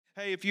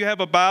Hey, if you have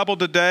a Bible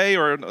today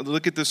or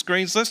look at the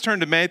screens, let's turn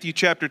to Matthew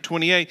chapter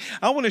 28.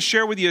 I want to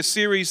share with you a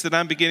series that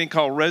I'm beginning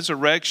called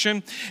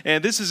Resurrection.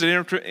 And this is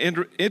an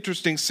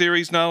interesting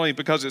series, not only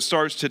because it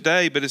starts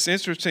today, but it's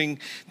interesting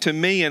to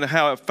me and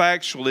how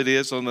factual it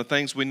is on the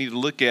things we need to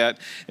look at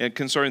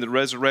concerning the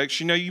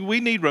resurrection. You know, we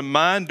need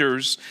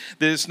reminders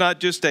that it's not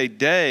just a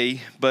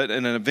day, but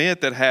an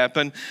event that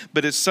happened,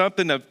 but it's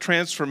something of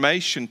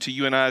transformation to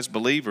you and I as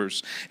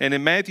believers. And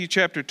in Matthew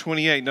chapter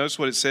 28, notice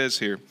what it says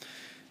here.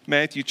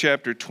 Matthew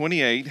chapter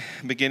 28,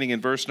 beginning in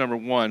verse number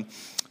 1.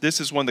 This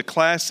is one of the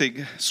classic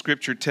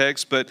scripture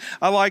texts, but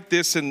I like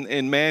this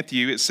in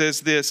Matthew. It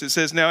says this. It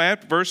says, now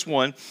after, verse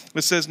 1,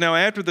 it says, now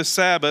after the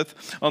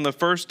Sabbath, on the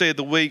first day of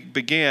the week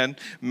began,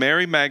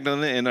 Mary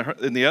Magdalene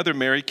and the other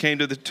Mary came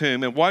to the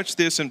tomb. And watch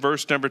this in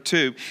verse number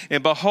 2.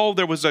 And behold,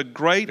 there was a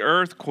great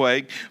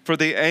earthquake, for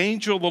the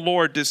angel of the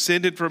Lord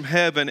descended from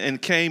heaven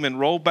and came and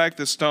rolled back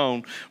the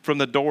stone from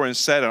the door and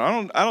sat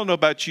on it. I don't know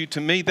about you. To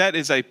me, that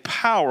is a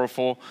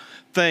powerful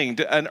thing,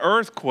 an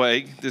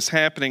earthquake that's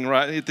happening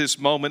right at this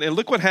moment. And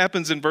look what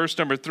happens in verse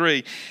number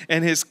 3.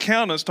 And his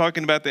countenance,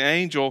 talking about the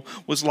angel,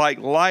 was like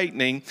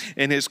lightning,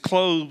 and his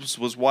clothes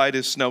was white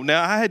as snow.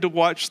 Now, I had to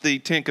watch the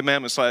Ten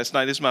Commandments last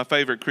night. It's my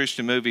favorite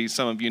Christian movie,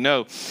 some of you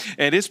know.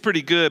 And it's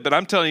pretty good, but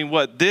I'm telling you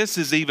what, this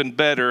is even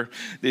better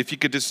if you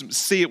could just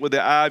see it with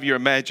the eye of your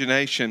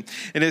imagination.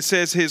 And it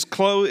says his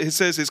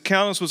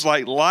countenance was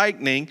like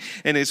lightning,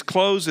 and his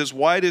clothes as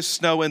white as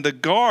snow. And the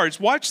guards,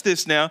 watch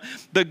this now,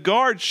 the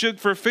guards shook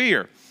for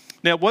fear.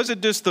 Now, it wasn't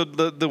just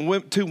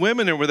the two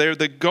women that were there.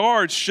 The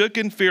guards shook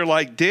in fear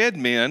like dead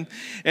men.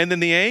 And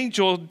then the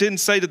angel didn't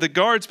say to the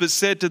guards, but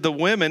said to the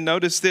women,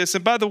 notice this.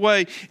 And by the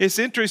way, it's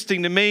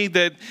interesting to me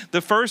that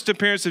the first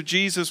appearance of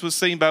Jesus was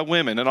seen by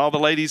women. And all the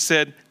ladies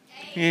said,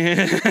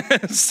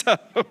 so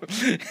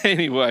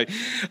anyway,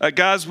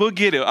 guys, we'll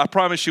get it. I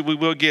promise you we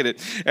will get it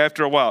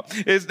after a while.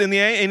 And the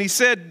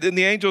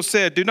angel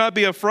said, do not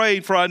be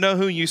afraid, for I know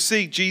whom you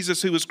seek,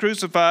 Jesus who was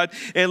crucified.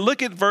 And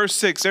look at verse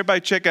 6.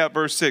 Everybody check out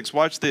verse 6.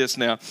 Watch this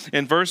now.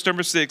 In verse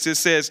number 6, it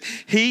says,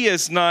 he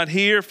is not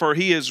here, for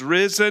he is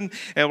risen.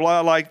 And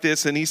I like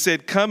this. And he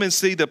said, come and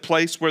see the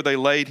place where they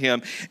laid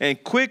him.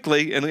 And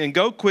quickly, and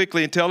go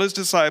quickly and tell his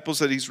disciples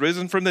that he's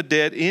risen from the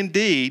dead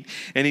indeed.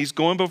 And he's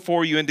going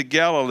before you into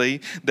Galilee,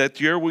 that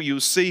there will you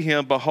see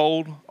him.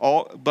 Behold,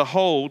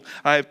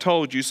 I have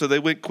told you. So they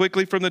went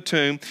quickly from the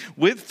tomb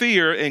with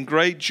fear and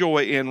great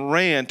joy and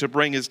ran to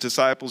bring his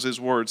disciples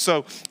his word.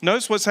 So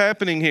notice what's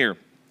happening here.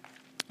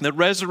 The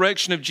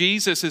resurrection of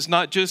Jesus is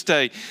not just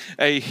a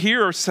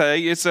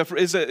hearsay, it's a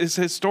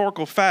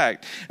historical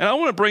fact. And I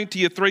want to bring to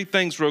you three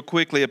things real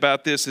quickly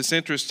about this. It's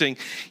interesting.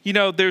 You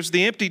know, there's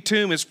the empty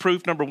tomb is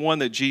proof, number one,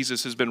 that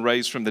Jesus has been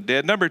raised from the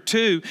dead. Number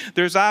two,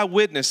 there's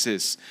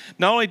eyewitnesses.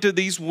 Not only to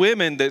these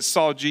women that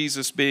saw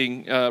Jesus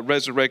being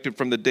resurrected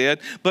from the dead,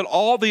 but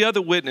all the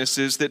other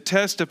witnesses that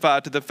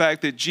testify to the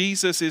fact that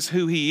Jesus is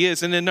who he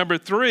is. And then number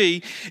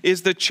three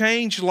is the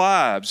changed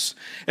lives.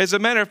 As a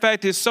matter of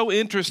fact, it's so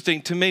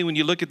interesting to me when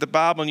you look at the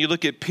Bible and you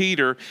look at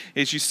Peter,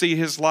 as you see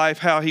his life,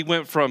 how he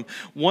went from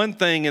one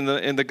thing in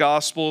the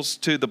Gospels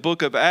to the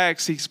book of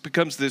Acts. He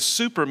becomes this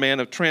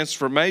Superman of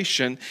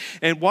transformation.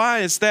 And why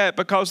is that?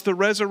 Because the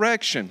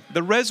resurrection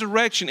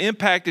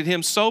impacted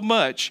him so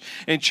much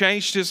and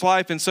changed his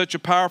life in such a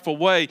powerful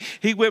way.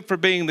 He went from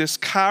being this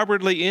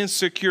cowardly,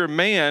 insecure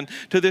man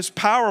to this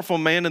powerful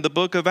man in the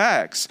book of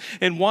Acts.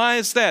 And why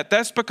is that?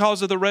 That's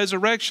because of the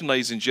resurrection,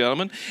 ladies and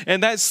gentlemen.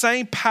 And that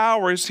same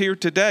power is here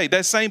today.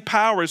 That same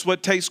power is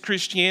what takes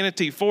Christianity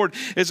forward.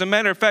 As a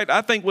matter of fact,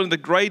 I think one of the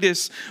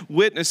greatest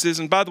witnesses,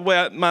 and by the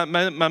way,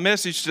 my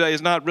message today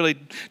is not really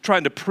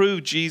trying to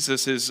prove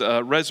Jesus'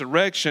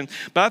 resurrection,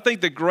 but I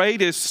think the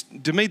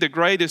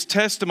greatest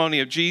testimony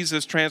of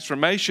Jesus'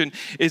 transformation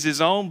is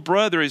his own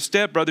brother, his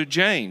stepbrother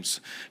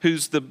James,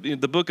 who's the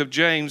book of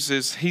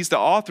James, he's the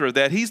author of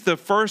that. He's the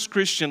first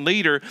Christian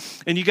leader,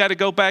 and you got to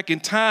go back in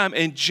time,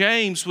 and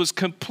James was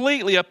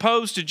completely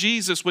opposed to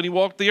Jesus when he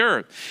walked the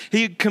earth.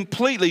 He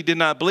completely did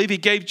not believe. He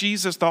gave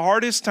Jesus the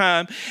hardest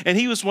time, and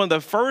he was one of the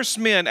first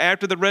men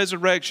after the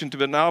resurrection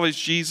to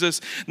acknowledge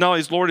Jesus, not only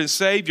as Lord and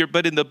Savior,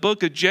 but in the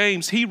book of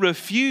James, he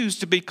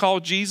refused to be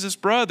called Jesus'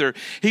 brother.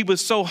 He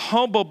was so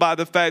humbled by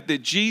the fact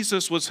that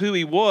Jesus was who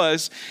he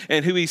was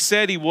and who he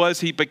said he was,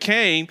 he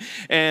became,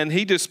 and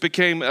he just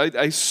became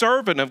a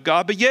servant of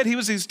God, but yet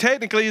he's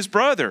technically his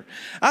brother.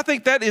 I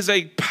think that is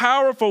a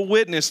powerful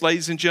witness,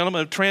 ladies and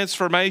gentlemen, of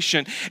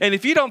transformation. And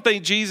if you don't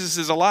think Jesus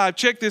is alive,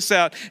 check this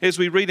out as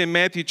we read in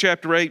Matthew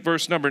chapter 8,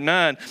 verse number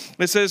 9.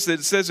 It says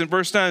in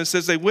verse 9, it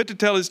says, they went to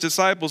tell his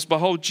disciples,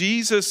 behold,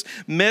 Jesus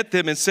met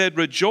them and said,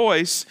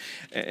 rejoice.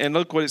 And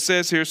look what it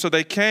says here. So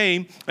they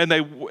came and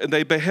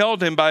they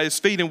beheld him by his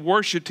feet and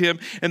worshiped him.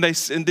 And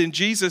then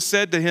Jesus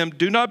said to him,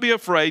 do not be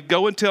afraid.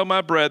 Go and tell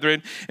my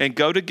brethren and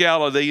go to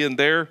Galilee, and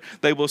there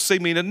they will see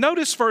me. Now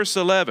notice verse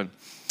 11.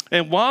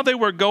 And while they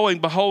were going,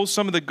 behold,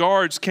 some of the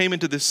guards came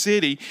into the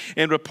city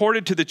and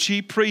reported to the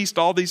chief priest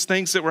all these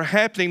things that were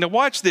happening. Now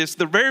watch this.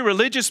 The very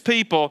religious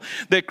people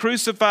that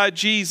crucified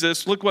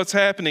Jesus, look what's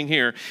happening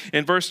here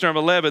in verse number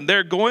 11.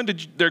 They're going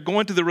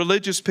to the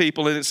religious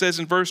people, and it says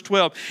in verse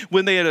 12,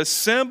 when they had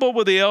assembled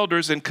with the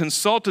elders and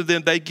consulted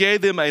them, they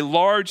gave them a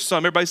large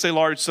sum. Everybody say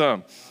large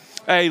sum.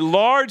 A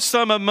large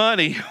sum of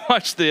money,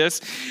 watch this,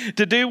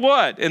 to do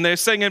what? And they're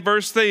saying in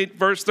verse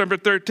number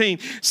 13,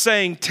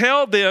 saying,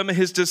 tell them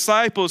his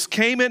disciples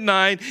came at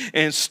night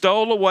and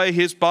stole away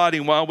his body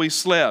while we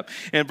slept.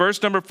 And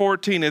verse number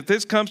 14, if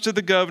this comes to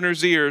the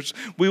governor's ears,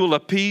 we will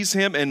appease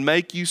him and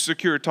make you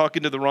secure,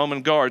 talking to the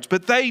Roman guards.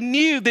 But they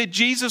knew that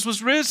Jesus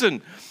was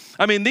risen.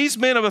 I mean, these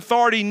men of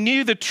authority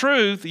knew the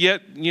truth,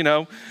 yet,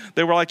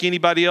 they were like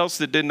anybody else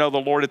that didn't know the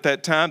Lord at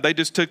that time. They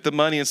just took the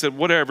money and said,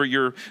 whatever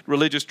your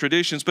religious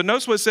traditions. But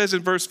notice what it says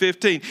in verse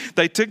 15.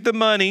 They took the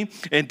money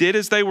and did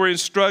as they were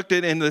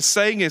instructed, and the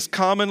saying is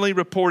commonly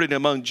reported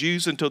among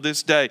Jews until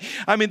this day.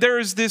 I mean, there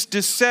is this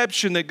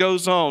deception that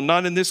goes on,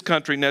 not in this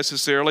country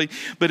necessarily,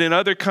 but in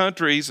other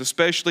countries,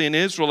 especially in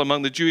Israel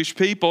among the Jewish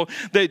people,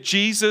 that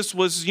Jesus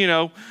was, he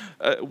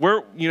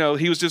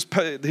was just,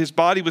 his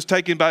body was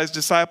taken by his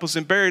disciples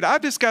and buried.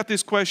 I've just got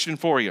this question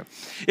for you.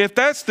 If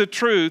that's the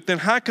truth, then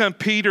how come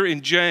Peter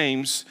and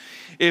James,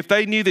 if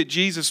they knew that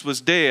Jesus was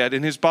dead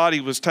and his body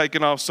was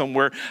taken off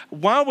somewhere,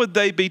 why would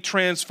they be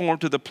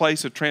transformed to the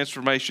place of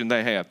transformation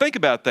they have? Think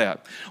about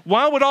that.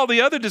 Why would all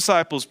the other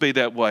disciples be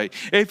that way?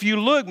 If you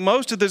look,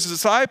 most of the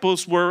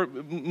disciples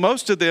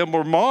most of them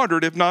were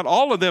martyred, if not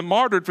all of them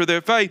martyred for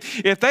their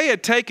faith. If they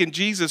had taken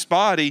Jesus'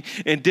 body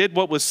and did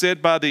what was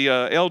said by the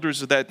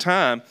elders of that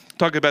time,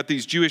 talking about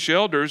these Jewish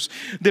elders,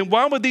 then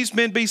why would these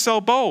men be so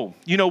bold?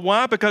 You know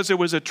why? Because there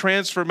was a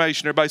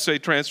transformation. Everybody say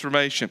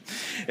transformation.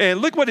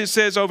 And look what it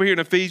says over here in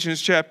Ephesians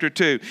chapter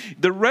 2.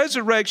 The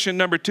resurrection,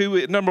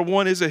 number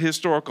one is a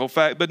historical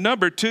fact, but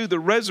number two, the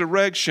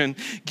resurrection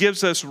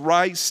gives us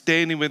right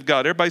standing with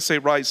God. Everybody say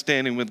right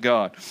standing with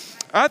God.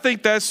 I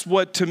think that's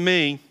what, to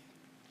me,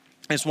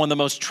 it's one of the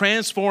most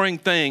transforming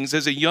things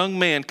as a young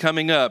man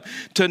coming up,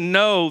 to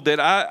know that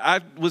I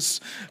was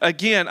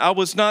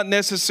not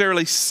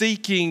necessarily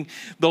seeking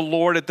the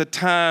Lord at the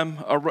time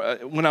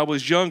when I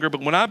was younger,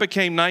 but when I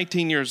became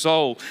 19 years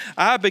old,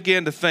 I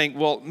began to think,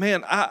 well,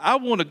 man, I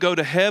want to go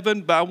to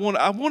heaven, but I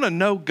want to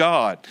know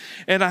God.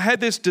 And I had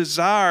this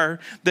desire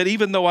that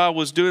even though I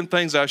was doing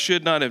things I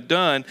should not have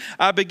done,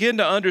 I began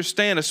to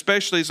understand,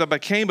 especially as I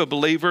became a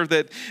believer,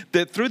 that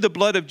through the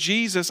blood of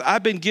Jesus,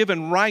 I've been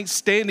given right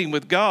standing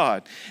with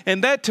God.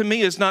 And that to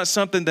me is not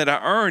something that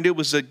I earned. It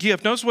was a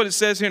gift. Notice what it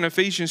says here in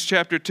Ephesians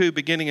chapter 2,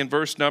 beginning in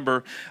verse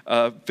number,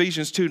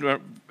 Ephesians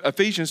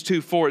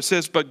 2:4. It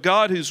says, but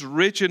God who's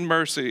rich in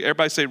mercy,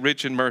 everybody say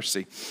rich in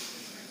mercy,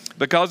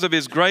 because of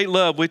his great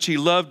love, which he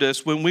loved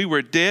us when we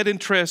were dead in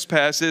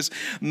trespasses,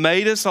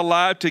 made us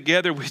alive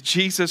together with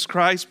Jesus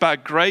Christ. By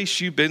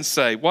grace you've been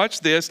saved. Watch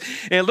this.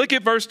 And look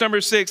at verse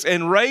number 6.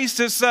 And raised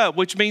us up,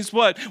 which means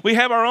what? We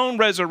have our own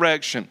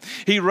resurrection.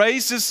 He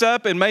raised us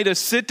up and made us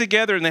sit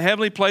together in the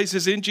heavenly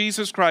places in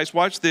Jesus Christ.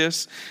 Watch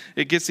this.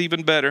 It gets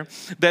even better.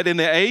 That in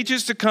the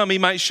ages to come he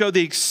might show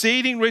the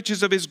exceeding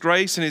riches of his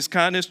grace and his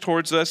kindness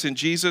towards us in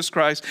Jesus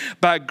Christ.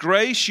 By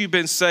grace you've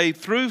been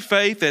saved through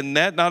faith, and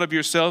that not of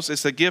yourselves.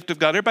 It's a gift of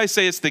God. Everybody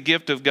say it's the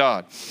gift of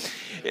God.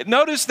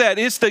 Notice that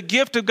it's the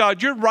gift of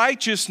God. Your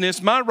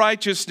righteousness, my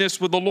righteousness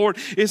with the Lord,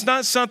 is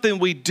not something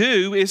we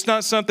do. It's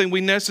not something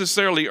we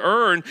necessarily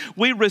earn.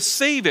 We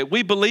receive it.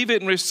 We believe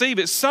it and receive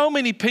it. So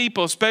many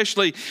people,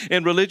 especially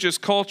in religious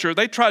culture,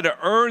 they try to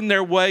earn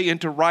their way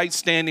into right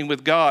standing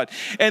with God.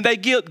 And they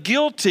get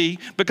guilty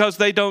because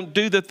they don't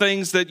do the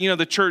things that,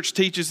 the church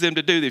teaches them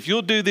to do. If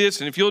you'll do this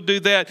and if you'll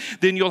do that,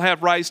 then you'll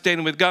have right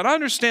standing with God. I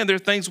understand there are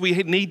things we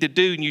need to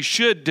do and you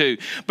should do.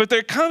 But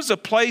there comes a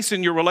place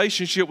in your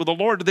relationship with the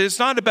Lord that it's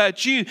not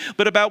about you,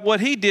 but about what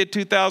he did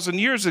 2,000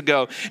 years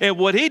ago. And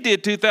what he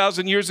did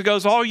 2,000 years ago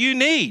is all you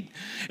need.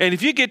 And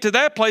if you get to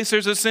that place,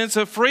 there's a sense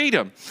of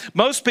freedom.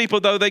 Most people,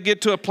 though, they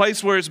get to a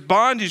place where it's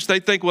bondage. They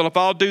think, well, if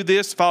I'll do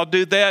this, if I'll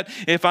do that,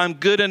 if I'm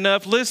good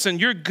enough. Listen,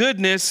 your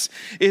goodness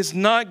is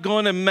not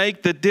going to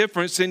make the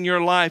difference in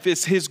your life.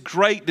 It's his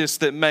greatness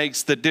that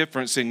makes the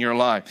difference in your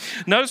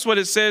life. Notice what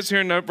it says here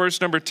in verse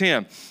number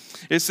 10.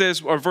 It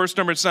says, or verse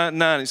number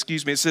 9,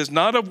 it says,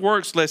 not of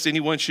works lest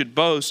anyone should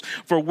boast,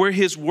 for we're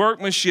his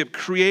workmanship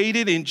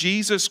created in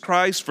Jesus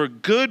Christ for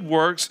good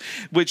works,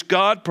 which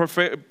God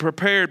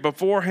prepared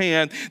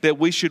beforehand that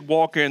we should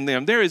walk in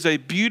them. There is a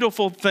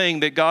beautiful thing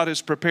that God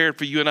has prepared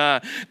for you and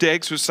I to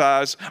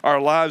exercise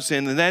our lives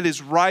in, and that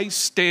is right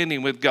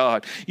standing with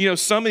God.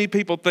 So many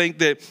people think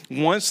that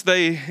once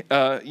they,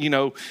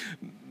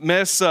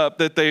 mess up,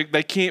 that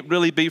they can't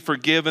really be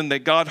forgiven,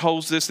 that God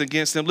holds this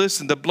against them.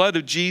 Listen, the blood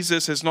of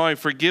Jesus has not only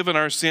forgiven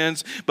our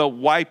sins, but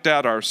wiped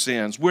out our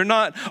sins. We're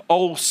not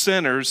old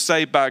sinners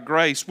saved by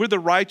grace. We're the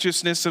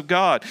righteousness of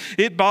God.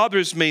 It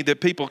bothers me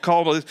that people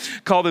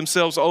call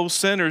themselves old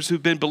sinners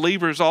who've been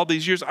believers all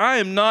these years. I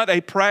am not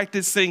a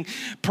practicing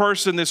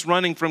person that's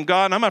running from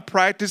God. I'm a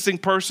practicing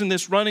person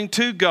that's running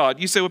to God.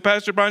 You say, well,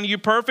 Pastor Brian, are you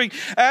perfect?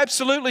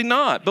 Absolutely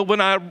not. But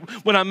when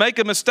I make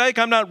a mistake,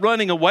 I'm not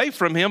running away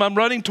from Him. I'm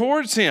running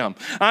towards Him.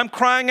 I'm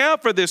crying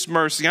out for this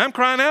mercy. I'm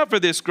crying out for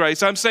this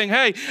grace. I'm saying,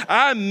 hey,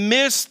 I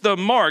missed the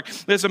mark.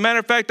 As a matter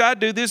of fact, I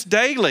do this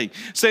daily,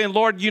 saying,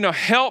 Lord,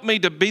 help me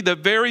to be the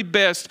very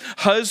best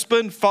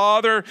husband,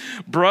 father,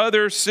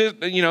 brother,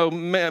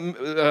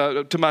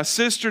 to my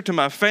sister, to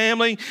my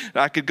family.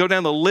 I could go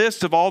down the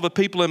list of all the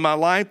people in my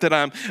life that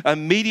I'm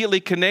immediately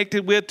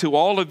connected with, to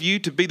all of you,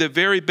 to be the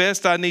very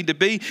best I need to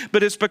be.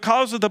 But it's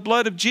because of the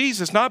blood of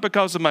Jesus, not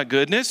because of my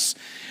goodness,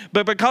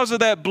 but because of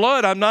that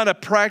blood. I'm not a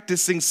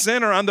practicing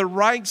sinner. I'm the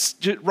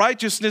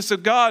righteousness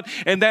of God,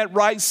 and that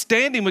right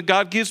standing with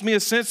God gives me a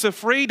sense of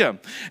freedom.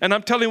 And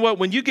I'm telling you what,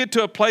 when you get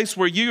to a place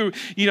where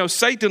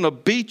Satan will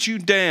beat you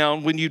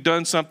down when you've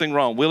done something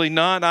wrong, will he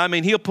not? I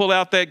mean, he'll pull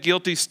out that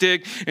guilty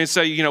stick and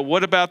say,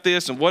 what about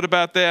this, and what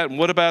about that, and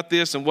what about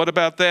this, and what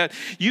about that?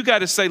 You got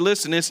to say,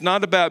 listen, it's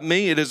not about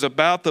me. It is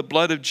about the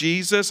blood of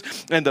Jesus,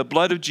 and the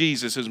blood of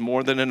Jesus is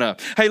more than enough.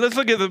 Hey, let's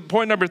look at the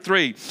point number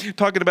 3,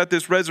 talking about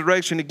this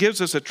resurrection. It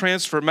gives us a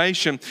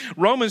transformation.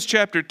 Romans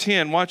chapter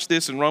 10, watch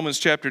this in Romans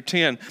chapter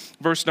 10,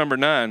 verse number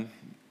 9.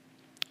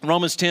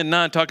 Romans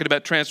 10:9, talking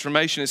about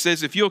transformation. It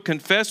says, if you'll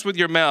confess with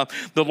your mouth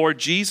the Lord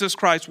Jesus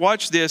Christ,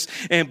 watch this,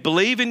 and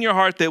believe in your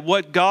heart that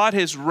what God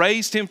has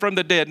raised Him from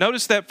the dead.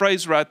 Notice that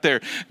phrase right there.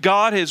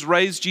 God has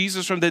raised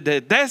Jesus from the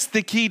dead. That's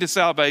the key to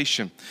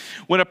salvation.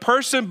 When a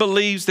person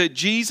believes that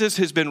Jesus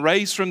has been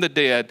raised from the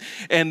dead,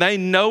 and they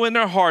know in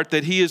their heart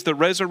that He is the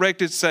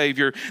resurrected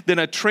Savior, then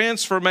a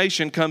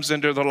transformation comes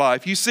into their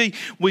life. You see,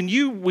 when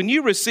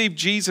you receive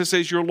Jesus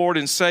as your Lord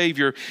and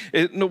Savior,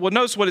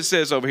 notice what it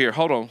says over here.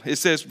 Hold on. It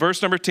says,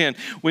 verse number 10,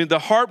 when the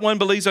heart one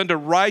believes unto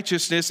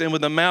righteousness, and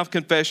with the mouth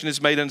confession is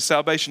made unto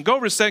salvation. Go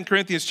over to 2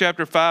 Corinthians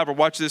chapter 5, or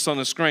watch this on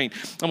the screen.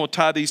 I'm going to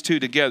tie these two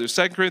together.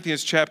 2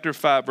 Corinthians chapter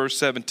 5, verse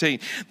 17.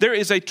 There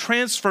is a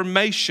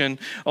transformation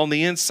on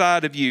the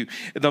inside of you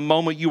the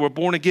moment you were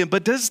born again.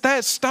 But does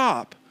that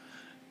stop?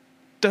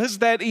 Does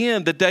that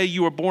end the day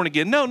you were born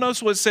again? No,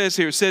 notice what it says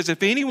here. It says,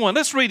 if anyone,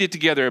 let's read it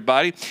together,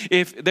 everybody.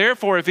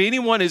 If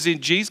anyone is in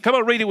Jesus, come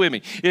on, read it with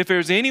me. If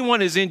there's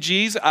anyone is in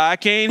Jesus, I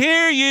can't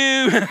hear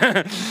you.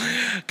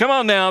 Come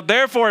on now.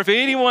 Therefore, if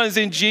anyone is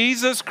in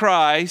Jesus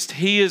Christ,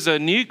 he is a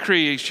new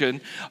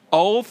creation.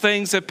 Old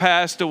things have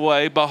passed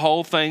away.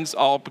 Behold, things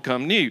all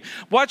become new.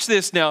 Watch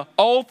this now.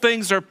 Old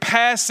things are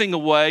passing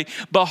away.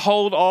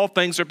 Behold, all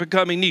things are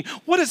becoming new.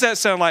 What does that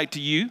sound like to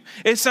you?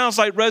 It sounds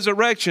like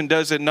resurrection,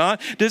 does it not?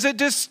 Does it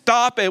just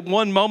stop at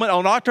one moment?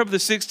 On October the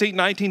 16th,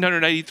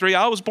 1983,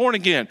 I was born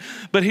again.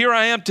 But here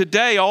I am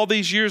today, all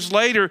these years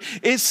later.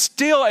 It's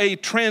still a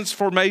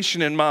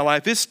transformation in my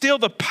life. It's still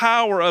the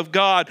power of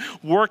God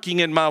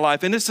working in my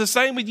life. And it's the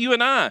same with you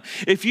and I.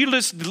 If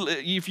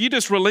you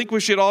just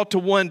relinquish it all to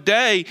one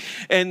day,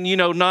 and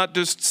not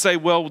just say,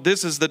 well,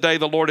 this is the day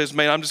the Lord has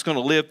made, I'm just going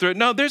to live through it.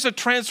 No, there's a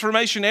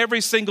transformation every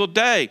single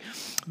day.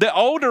 The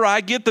older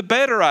I get, the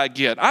better I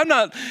get.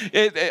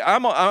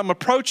 I'm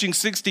approaching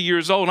 60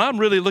 years old, and I'm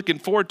really looking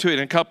forward to it in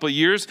a couple of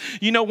years.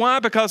 You know why?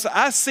 Because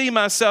I see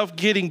myself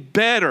getting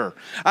better.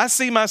 I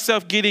see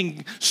myself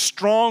getting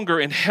stronger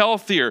and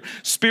healthier,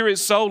 spirit,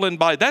 soul, and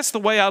body. That's the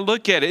way I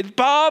look at it. It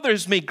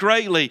bothers me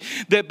greatly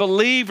that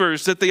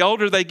believers, that the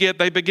older they get,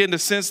 they begin to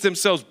sense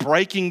themselves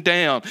breaking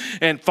down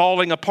and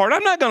falling apart.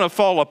 I'm not going to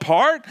fall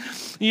apart.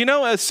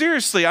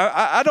 Seriously,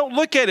 I don't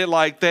look at it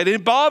like that.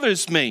 It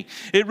bothers me.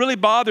 It really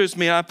bothers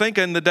me. I think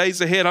in the days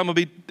ahead, I'm going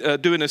to be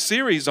doing a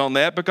series on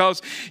that, because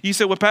you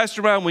said, well,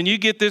 Pastor Brian, when you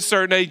get this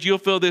certain age, you'll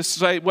feel this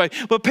same way.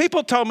 But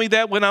people told me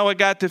that when I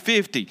got to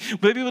 50.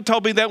 But people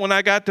told me that when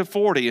I got to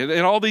 40.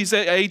 And all these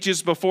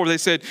ages before, they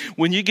said,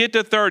 when you get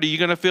to 30, you're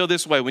going to feel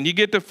this way. When you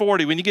get to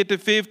 40, when you get to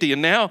 50.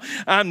 And now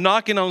I'm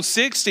knocking on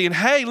 60. And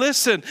hey,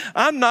 listen,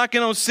 I'm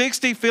knocking on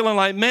 60 feeling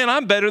like, man,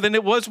 I'm better than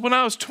it was when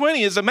I was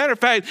 20. As a matter of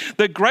fact,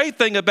 the great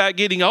thing about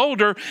getting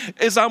older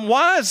is I'm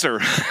wiser.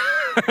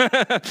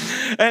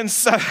 And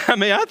so,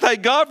 I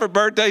thank God for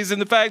birthdays and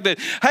the fact that,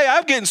 hey,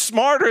 I'm getting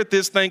smarter at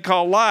this thing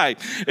called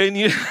life. And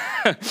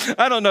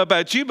I don't know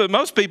about you, but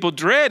most people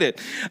dread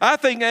it. I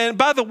think, and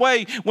by the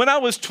way, when I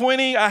was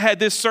 20, I had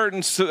this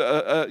certain,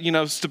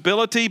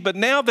 stability. But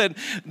now that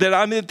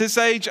I'm at this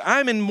age,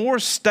 I'm in more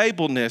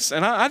stableness.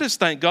 And I just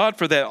thank God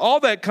for that. All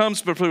that comes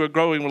through a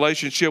growing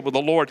relationship with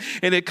the Lord.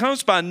 And it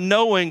comes by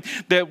knowing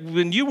that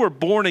when you were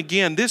born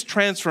again, this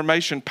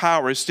transformation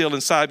power is still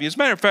inside of you. As a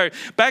matter of fact,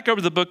 back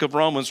over the book of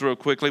Romans real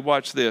quickly.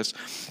 Watch this.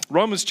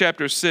 Romans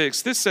chapter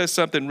 6. This says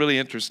something really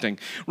interesting.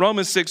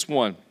 Romans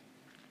 6:1.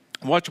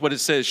 Watch what it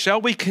says. Shall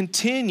we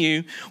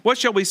continue? What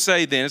shall we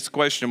say then? It's a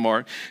question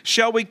mark.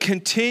 Shall we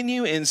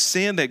continue in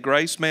sin that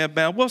grace may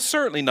abound? Well,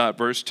 certainly not.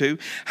 Verse 2.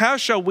 How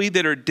shall we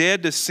that are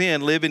dead to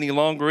sin live any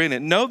longer in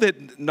it?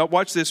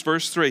 Watch this,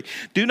 verse 3.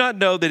 Do not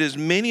know that as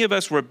many of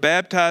us were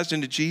baptized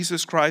into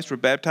Jesus Christ, were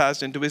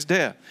baptized into his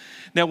death.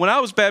 Now, when I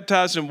was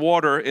baptized in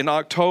water in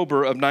October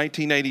of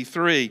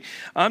 1983,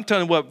 I'm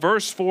telling you what,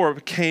 verse 4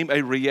 became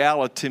a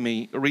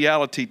reality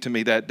to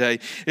me that day.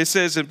 It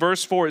says in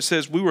verse 4, it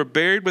says, we were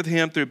buried with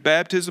him through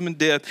baptism and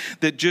death,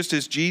 that just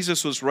as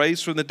Jesus was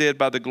raised from the dead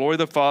by the glory of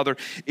the Father,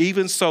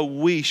 even so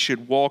we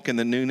should walk in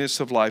the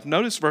newness of life.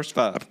 Notice verse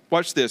 5.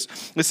 Watch this.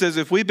 It says,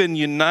 if we've been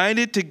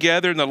united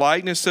together in the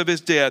likeness of his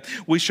death,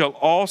 we shall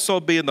also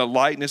be in the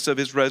likeness of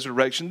his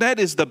resurrection. That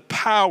is the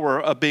power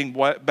of being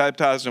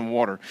baptized in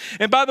water.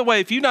 And by the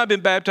way, if you've not been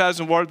baptized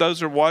in water,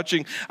 those who are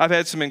watching, I've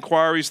had some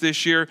inquiries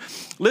this year.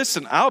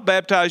 Listen, I'll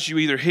baptize you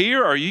either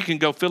here or you can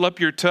go fill up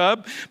your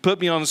tub, put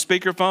me on the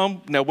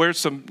speakerphone. Now,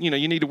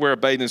 you need to wear a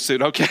bathing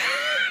suit, okay?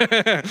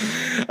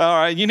 All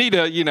right, you need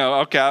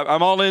okay,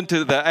 I'm all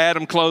into the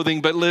Adam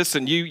clothing, but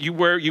listen, you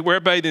wear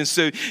a bathing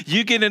suit.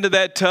 You get into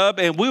that tub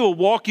and we will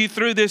walk you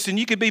through this and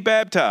you can be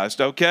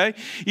baptized, okay?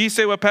 You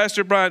say, well,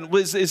 Pastor Brian,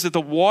 is it the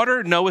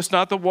water? No, it's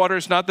not the water.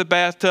 It's not the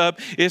bathtub.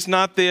 It's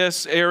not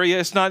this area.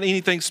 It's not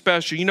anything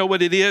special. You know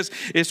what it is?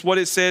 It's what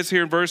it says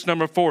here in verse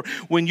number 4.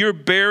 When you're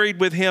buried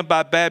with him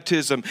by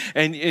baptism,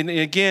 and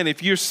again,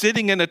 if you're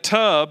sitting in a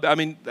tub, I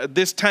mean,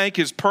 this tank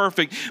is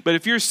perfect, but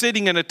if you're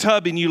sitting in a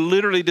tub and you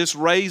literally just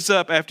raise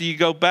up after you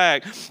go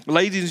back,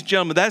 ladies and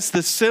gentlemen, that's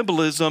the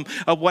symbolism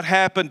of what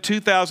happened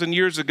 2,000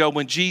 years ago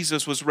when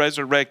Jesus was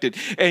resurrected,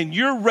 and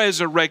you're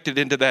resurrected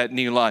into that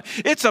new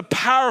life. It's a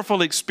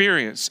powerful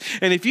experience,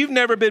 and if you've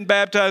never been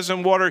baptized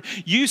in water,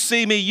 you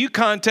see me, you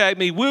contact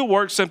me, we'll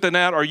work something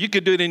out, or you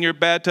could do it in your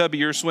bathtub or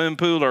your swimming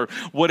pool or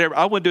whatever.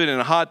 I wouldn't do it in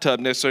a hot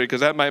tub necessarily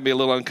because that might be a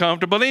little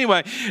uncomfortable.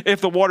 Anyway,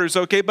 if the water's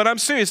okay, but I'm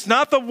serious, it's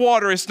not the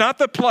water, it's not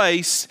the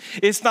place,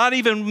 it's not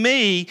even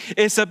me,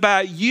 it's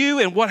about you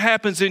and what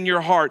happens in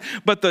your heart.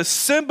 But the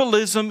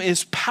symbolism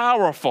is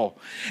powerful.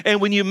 And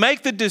when you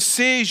make the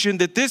decision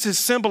that this is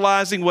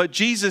symbolizing what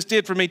Jesus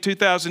did for me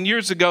 2,000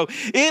 years ago,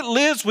 it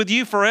lives with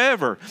you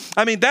forever.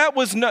 I mean, that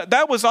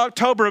was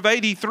October of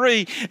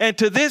 83, and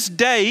to this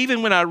day,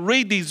 even when I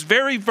read these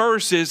very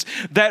verses,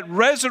 that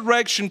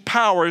resurrection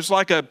power is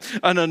like an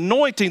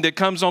anointing that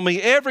comes on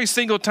me every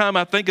single time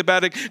I think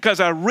about it, because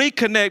I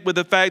reconnect with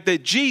the fact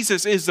that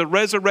Jesus is the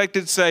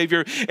resurrected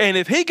Savior, and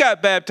if he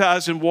got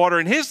baptized in water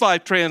and his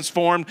life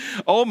transformed,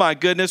 oh my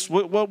goodness,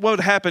 what would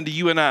happen to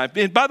you and I?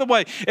 And by the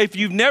way, if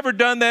you've never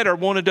done that or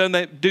want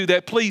to do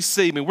that, please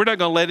see me. We're not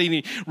going to let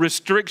any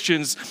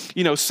restrictions,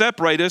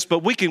 separate us,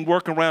 but we can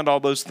work around all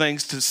those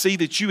things to see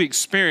that you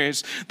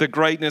experience the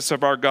greatness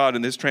of our God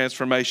in this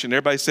transformation.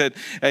 Everybody said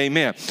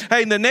amen.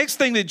 Hey, and the next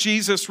thing that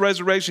Jesus'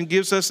 resurrection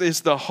gives us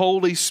is the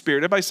Holy Spirit.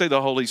 Everybody say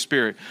the Holy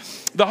Spirit.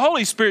 The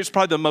Holy Spirit is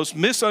probably the most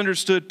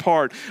misunderstood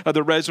part of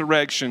the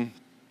resurrection.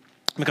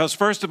 Because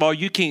first of all,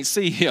 you can't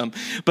see him.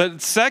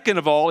 But second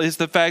of all is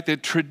the fact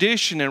that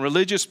tradition and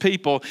religious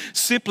people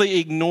simply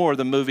ignore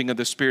the moving of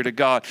the Spirit of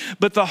God.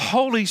 But the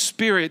Holy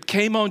Spirit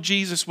came on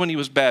Jesus when he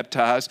was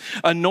baptized,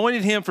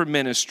 anointed him for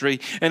ministry,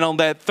 and on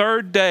that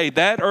third day,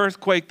 that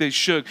earthquake that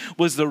shook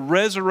was the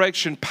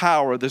resurrection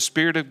power of the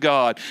Spirit of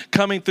God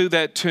coming through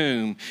that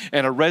tomb,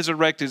 and a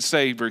resurrected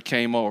Savior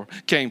came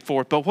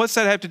forth. But what's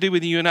that have to do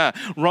with you and I?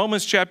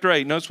 Romans chapter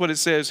 8, notice what it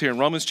says here in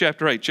Romans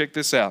chapter 8. Check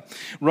this out.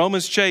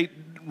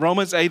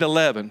 Romans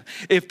 8:11.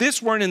 If this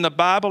weren't in the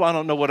Bible, I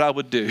don't know what I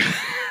would do.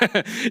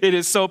 It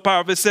is so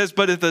powerful. It says,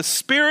 but if the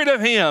Spirit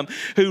of him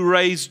who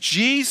raised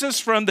Jesus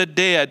from the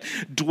dead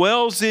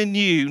dwells in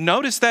you,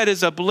 notice that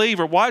as a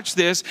believer, watch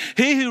this,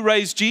 he who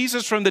raised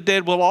Jesus from the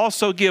dead will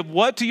also give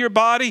what to your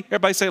body?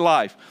 Everybody say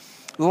life.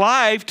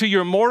 Life to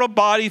your mortal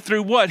body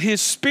through what?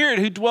 His Spirit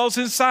who dwells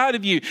inside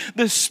of you.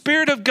 The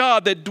Spirit of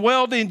God that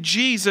dwelled in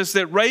Jesus,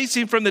 that raised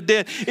him from the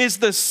dead, is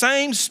the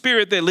same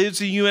Spirit that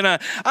lives in you and I.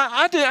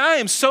 I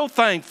am so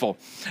thankful.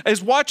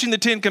 As watching the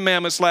Ten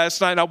Commandments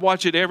last night, and I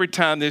watch it every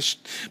time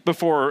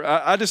before.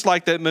 I just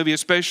like that movie,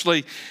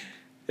 especially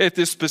at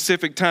this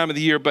specific time of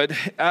the year. But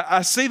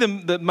I see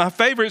my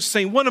favorite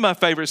scene, one of my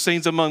favorite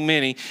scenes among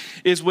many,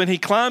 is when he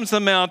climbs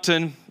the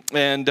mountain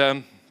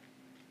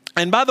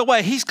and by the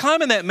way, he's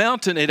climbing that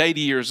mountain at 80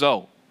 years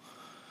old.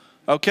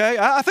 Okay,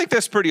 I think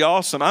that's pretty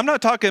awesome. I'm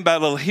not talking about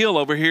a little hill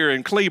over here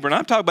in Cleburne.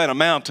 I'm talking about a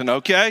mountain,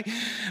 okay?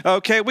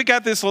 Okay, we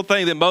got this little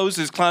thing that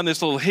Moses climbed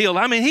this little hill.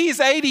 I mean, he's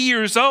 80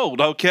 years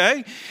old,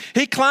 okay?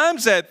 He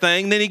climbs that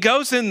thing, then he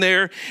goes in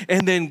there,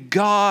 and then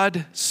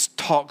God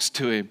talks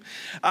to him.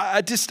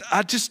 I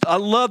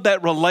love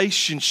that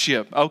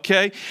relationship,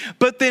 okay?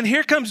 But then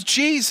here comes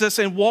Jesus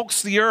and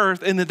walks the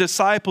earth, and the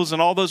disciples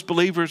and all those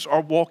believers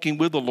are walking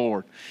with the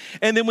Lord.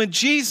 And then when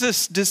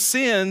Jesus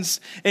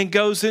descends and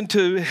goes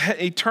into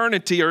eternity,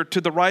 or to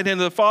the right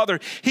hand of the Father,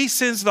 he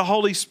sends the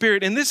Holy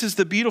Spirit. And this is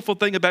the beautiful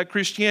thing about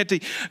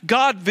Christianity.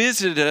 God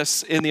visited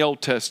us in the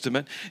Old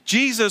Testament.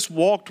 Jesus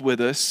walked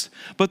with us,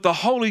 but the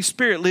Holy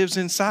Spirit lives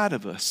inside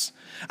of us.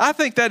 I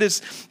think that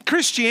is,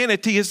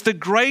 Christianity is the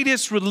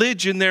greatest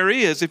religion there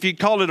is, if you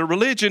call it a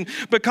religion,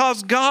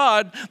 because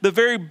God, the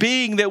very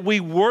being that we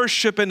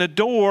worship and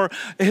adore,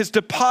 has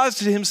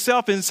deposited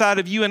himself inside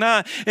of you and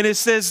I. And it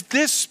says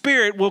this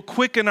Spirit will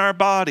quicken our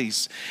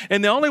bodies.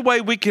 And the only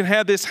way we can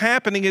have this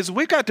happening is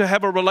we've got to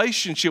have a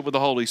relationship with the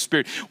Holy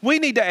Spirit. We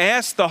need to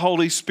ask the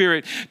Holy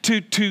Spirit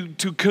to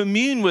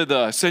commune with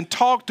us and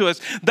talk to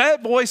us.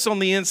 That voice on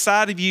the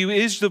inside of you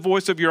is the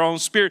voice of your own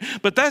spirit,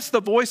 but that's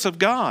the voice of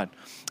God.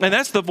 And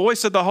that's the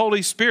voice of the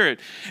Holy Spirit.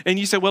 And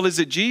you say, well, is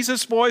it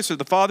Jesus' voice or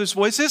the Father's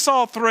voice? It's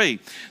all three.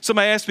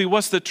 Somebody asked me,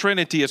 what's the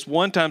Trinity? It's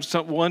 1 times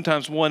 1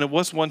 times 1. And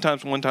what's 1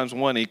 times 1 times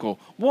 1 equal?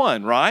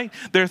 1, right?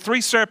 They're three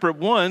separate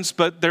ones,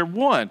 but they're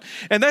one.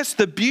 And that's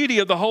the beauty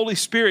of the Holy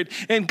Spirit.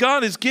 And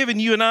God has given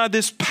you and I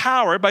this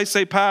power. Everybody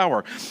say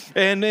power.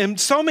 And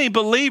so many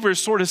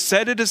believers sort of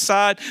set it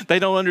aside. They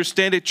don't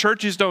understand it.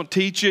 Churches don't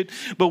teach it.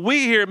 But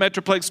we here at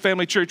Metroplex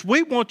Family Church,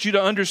 we want you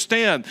to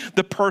understand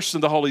the person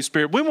of the Holy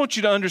Spirit. We want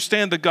you to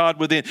understand the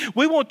God within.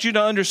 We want you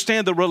to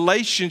understand the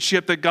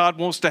relationship that God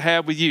wants to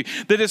have with you.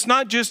 That it's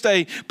not just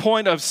a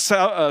point of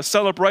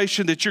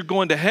celebration that you're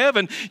going to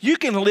heaven. You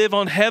can live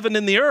on heaven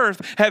in the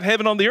earth, have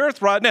heaven on the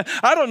earth right now.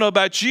 I don't know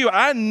about you.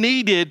 I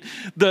needed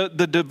the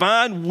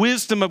divine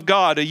wisdom of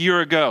God a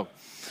year ago.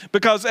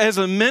 Because as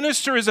a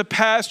minister, as a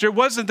pastor, it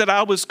wasn't that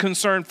I was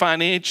concerned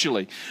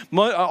financially.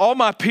 All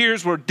my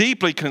peers were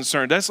deeply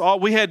concerned. That's all.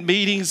 We had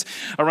meetings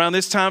around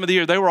this time of the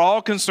year. They were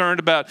all concerned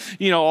about,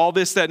 all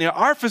this, that.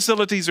 Our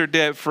facilities are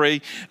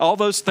debt-free. All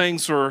those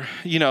things were,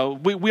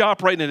 we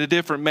operate in a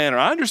different manner.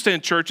 I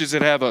understand churches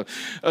that have an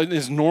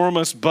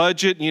enormous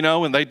budget,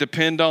 and they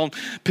depend on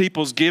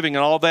people's giving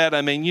and all that.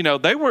 I mean,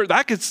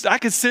 I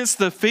could sense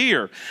the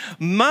fear.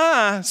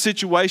 My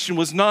situation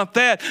was not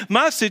that.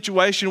 My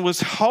situation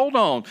was, hold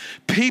on,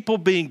 people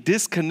being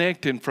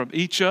disconnected from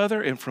each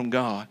other and from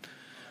God.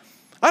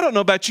 I don't know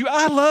about you.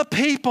 I love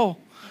people.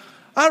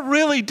 I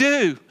really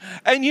do.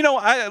 And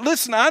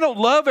I don't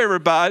love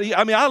everybody.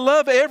 I mean, I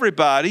love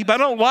everybody, but I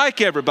don't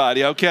like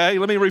everybody, okay?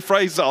 Let me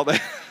rephrase all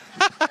that.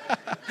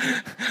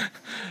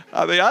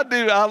 I mean, I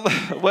do.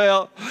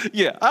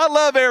 I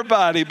love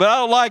everybody, but I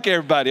don't like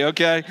everybody,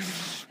 okay?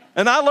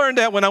 And I learned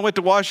that when I went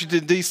to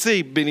Washington,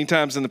 D.C. many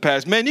times in the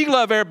past. Man, you can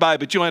love everybody,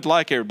 but you don't have to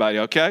like everybody,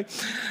 okay?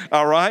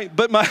 All right?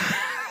 But my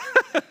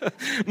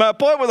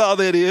point with all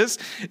that is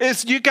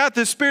you got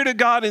the Spirit of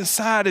God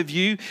inside of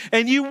you,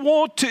 and you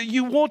want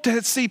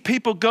to see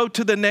people go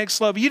to the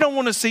next level. You don't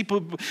want to see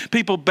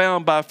people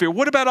bound by fear.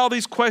 What about all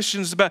these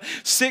questions about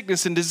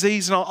sickness and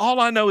disease and all? All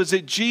I know is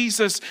that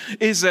Jesus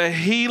is a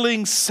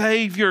healing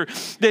Savior,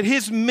 that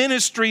his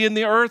ministry in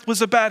the earth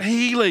was about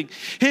healing.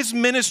 His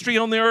ministry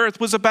on the earth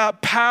was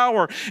about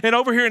power. And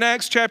over here in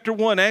Acts chapter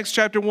 1,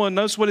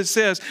 notice what it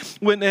says.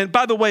 And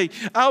by the way,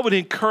 I would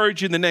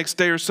encourage you in the next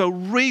day or so,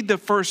 read the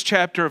first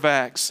chapter of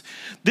Acts.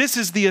 This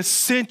is the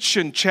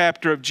ascension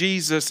chapter of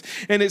Jesus.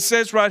 And it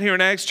says right here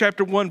in Acts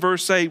chapter 1,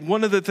 verse 8,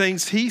 one of the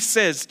things he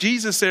says,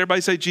 Jesus said,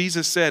 everybody say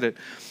Jesus said it.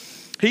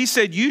 He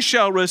said, you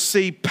shall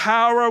receive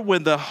power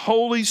when the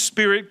Holy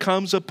Spirit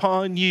comes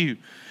upon you.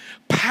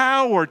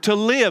 Power to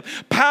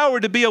live,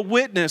 power to be a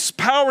witness,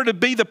 power to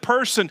be the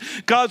person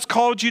God's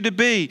called you to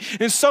be.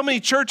 And so many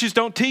churches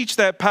don't teach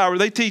that power.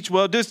 They teach,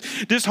 well, just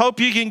hope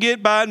you can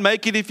get by and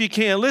make it if you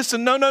can.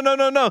 Listen, no.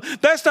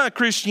 That's not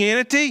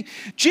Christianity.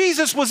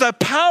 Jesus was a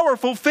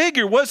powerful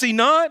figure, was he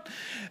not?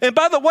 And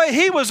by the way,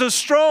 he was a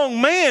strong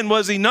man,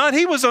 was he not?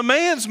 He was a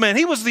man's man.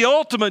 He was the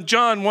ultimate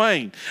John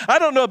Wayne. I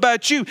don't know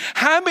about you.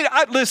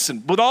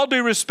 Listen, with all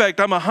due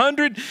respect, I'm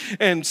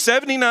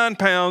 179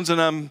 pounds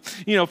and I'm,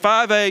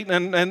 5'8",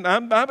 and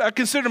I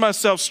consider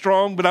myself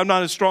strong, but I'm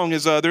not as strong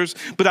as others.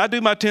 But I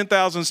do my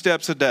 10,000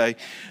 steps a day.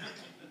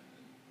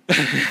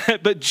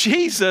 But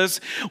Jesus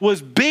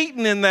was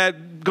beaten in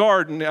that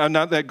garden,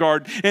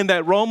 in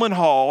that Roman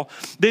hall.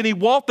 Then he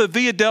walked the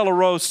Via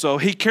Dolorosa.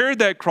 He carried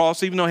that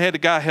cross, even though he had a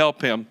guy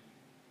help him.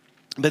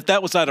 But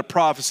that was out of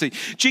prophecy.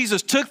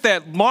 Jesus took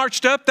that,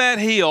 marched up that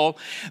hill,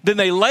 then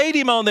they laid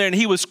him on there and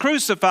he was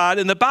crucified.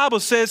 And the Bible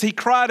says he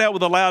cried out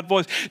with a loud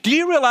voice. Do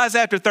you realize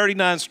after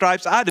 39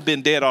 stripes, I'd have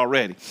been dead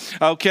already?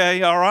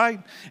 Okay, all right?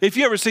 If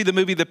you ever see the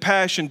movie The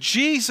Passion,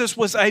 Jesus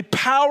was a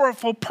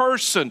powerful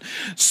person,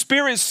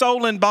 spirit,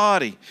 soul, and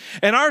body.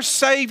 And our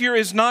Savior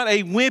is not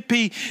a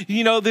wimpy,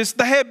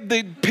 they had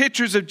the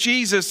pictures of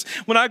Jesus.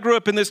 When I grew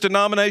up in this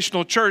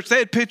denominational church, they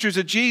had pictures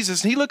of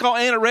Jesus and he looked all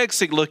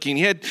anorexic looking.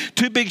 He had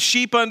two big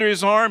sheep under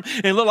his arm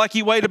and looked like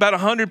he weighed about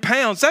 100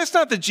 pounds. That's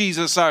not the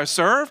Jesus I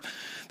serve.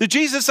 The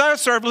Jesus I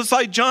serve looks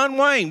like John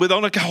Wayne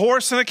on a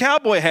horse and a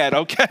cowboy hat,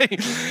 okay?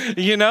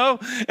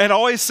 And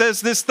always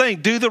says this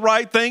thing, do the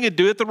right thing and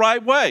do it the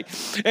right way.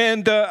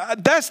 And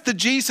that's the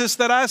Jesus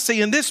that I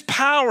see. And this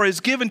power is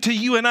given to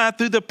you and I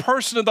through the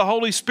person of the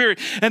Holy Spirit.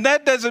 And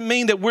that doesn't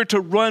mean that we're to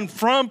run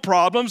from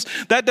problems.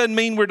 That doesn't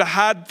mean we're to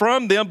hide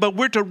from them, but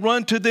we're to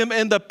run to them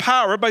in the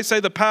power. Everybody say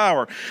the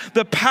power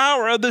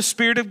of the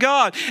Spirit of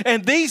God.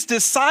 And these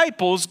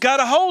disciples got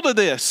a hold of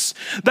this.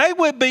 They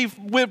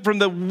went from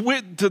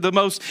to the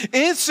most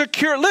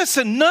insecure.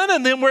 Listen, none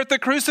of them were at the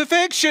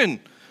crucifixion.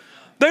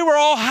 They were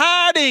all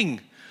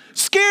hiding.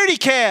 Scaredy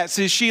cats,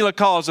 as Sheila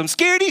calls them.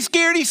 Scaredy,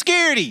 scaredy,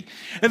 scaredy.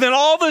 And then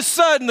all of a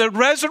sudden, the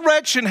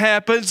resurrection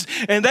happens,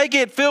 and they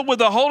get filled with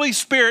the Holy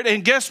Spirit.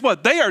 And guess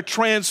what? They are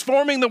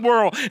transforming the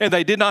world. And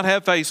they did not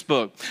have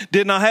Facebook,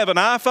 did not have an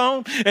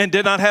iPhone, and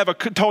did not have a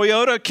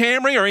Toyota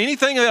Camry or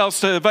anything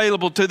else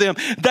available to them.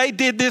 They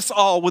did this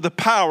all with the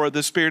power of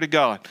the Spirit of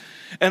God.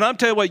 And I'm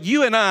telling you what,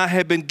 you and I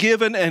have been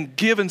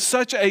given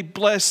such a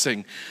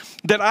blessing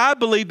that I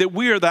believe that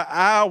we are the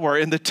hour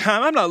and the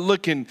time. I'm not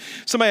looking.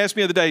 Somebody asked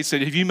me the other day,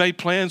 said, have you made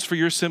plans for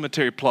your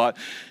cemetery plot?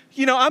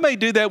 You know, I may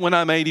do that when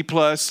I'm 80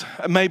 plus,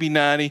 maybe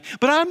 90,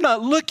 but I'm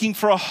not looking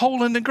for a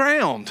hole in the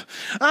ground.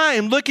 I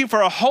am looking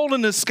for a hole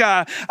in the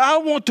sky. I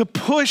want to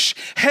push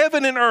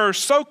heaven and earth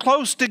so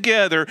close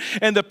together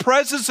and the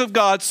presence of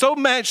God so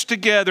matched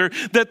together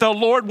that the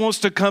Lord wants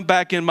to come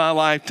back in my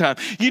lifetime.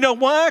 You know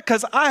why?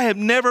 Because I have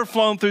never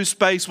flown through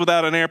space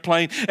without an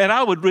airplane, and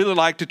I would really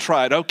like to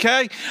try it,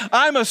 okay?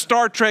 I'm a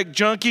Star Trek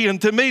junkie,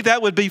 and to me,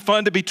 that would be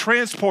fun to be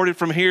transported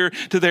from here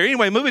to there.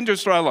 Anyway, moving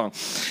just right along.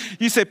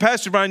 You say,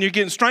 Pastor Brian, you're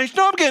getting strange.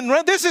 No, I'm getting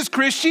right. This is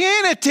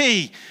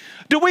Christianity.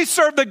 Do we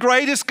serve the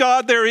greatest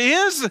God there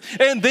is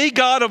and the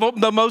God of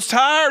the Most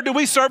High, or do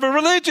we serve a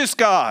religious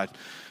God?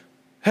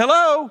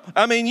 Hello?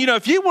 I mean, you know,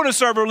 if you want to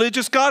serve a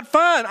religious God,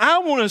 fine. I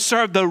want to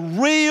serve the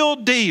real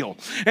deal.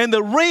 And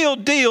the real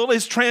deal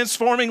is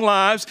transforming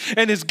lives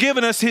and has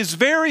given us His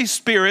very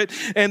Spirit,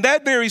 and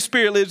that very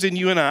Spirit lives in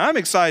you and I. I'm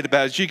excited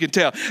about it, as you can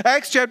tell.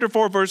 Acts chapter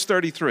 4, verse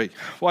 33.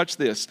 Watch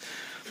this.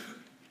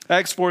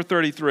 Acts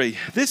 4:33.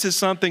 This is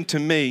something to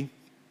me.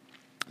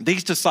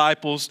 These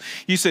disciples,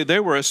 you say they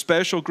were a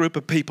special group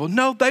of people.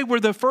 No, they were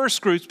the first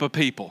group of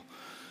people.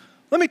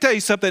 Let me tell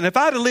you something. If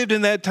I'd have lived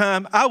in that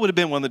time, I would have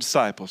been one of the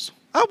disciples.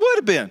 I would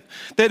have been.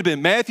 They'd have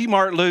been Matthew,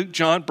 Mark, Luke,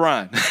 John,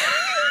 Brian.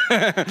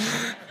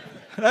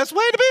 That's the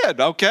way to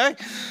be, okay?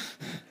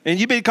 And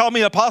you'd be calling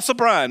me Apostle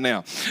Brian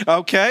now,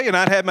 okay? And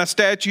I'd have my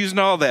statues and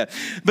all that.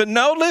 But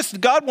no, listen,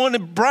 God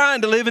wanted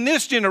Brian to live in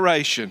this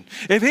generation.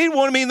 If He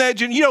wanted me in that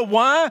generation, you know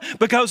why?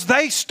 Because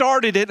they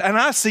started it, and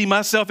I see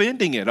myself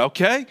ending it,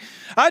 okay?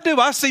 I do.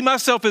 I see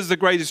myself as the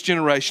greatest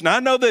generation. I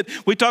know that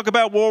we talk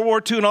about World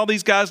War II and all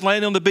these guys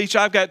landing on the beach.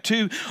 I've got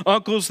two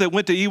uncles that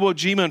went to Iwo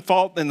Jima and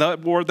fought in the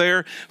war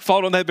there,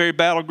 fought on that very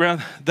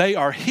battleground. They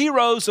are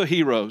heroes of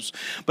heroes,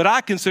 but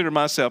I consider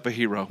myself a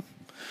hero.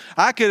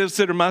 I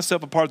consider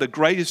myself a part of the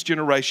greatest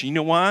generation. You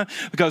know why?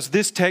 Because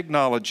this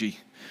technology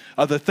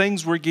of the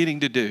things we're getting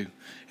to do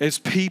as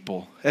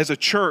people, as a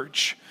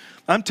church,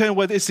 I'm telling you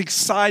what, it's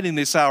exciting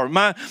this hour.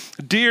 My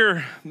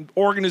dear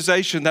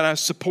organization that I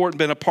support and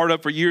been a part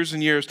of for years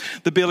and years,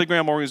 the Billy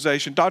Graham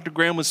organization, Dr.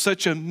 Graham was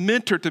such a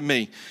mentor to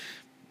me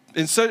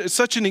and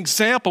such an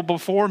example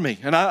before me.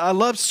 And I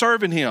love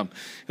serving him,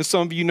 and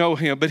some of you know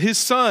him. But his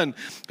son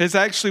has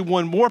actually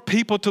won more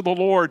people to the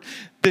Lord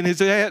than his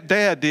dad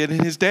did,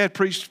 and his dad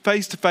preached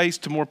face-to-face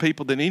to more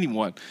people than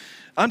anyone.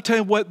 I'm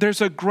telling you what,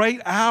 there's a great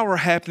hour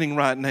happening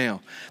right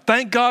now.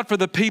 Thank God for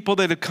the people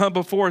that have come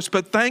before us,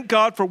 but thank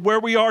God for where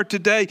we are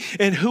today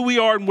and who we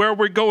are and where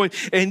we're going.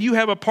 And you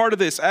have a part of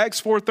this.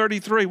 Acts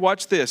 4:33,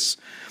 watch this.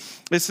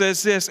 It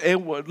says this,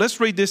 and let's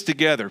read this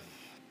together.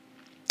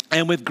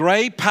 And with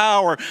great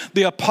power,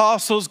 the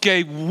apostles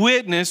gave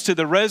witness to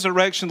the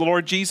resurrection of the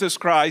Lord Jesus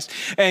Christ,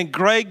 and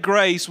great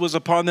grace was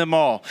upon them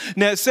all.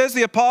 Now, it says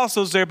the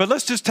apostles there, but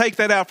let's just take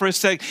that out for a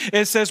sec.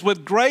 It says,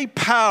 with great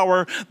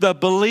power, the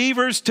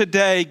believers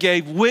today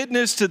gave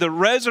witness to the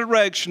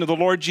resurrection of the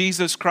Lord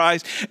Jesus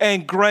Christ,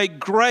 and great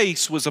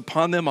grace was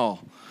upon them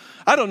all.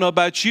 I don't know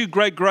about you,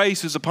 great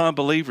grace is upon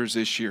believers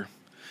this year.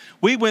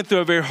 We went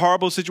through a very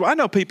horrible situation. I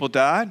know people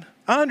died.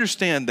 I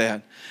understand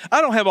that.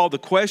 I don't have all the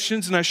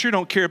questions, and I sure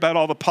don't care about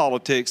all the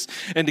politics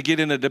and to get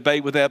in a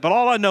debate with that. But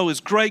all I know is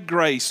great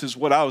grace is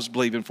what I was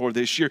believing for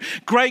this year.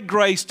 Great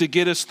grace to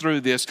get us through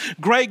this.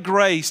 Great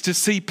grace to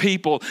see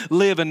people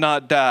live and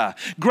not die.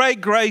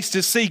 Great grace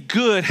to see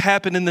good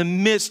happen in the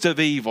midst of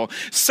evil.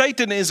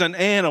 Satan is an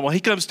animal. He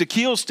comes to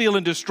kill, steal,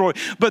 and destroy.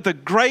 But the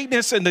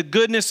greatness and the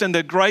goodness and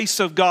the grace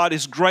of God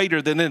is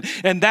greater than it.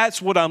 And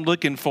that's what I'm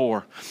looking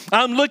for.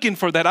 I'm looking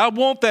for that. I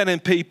want that in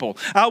people.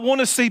 I want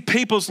to see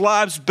people's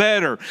lives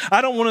better.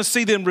 I don't want to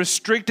see them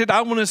restricted.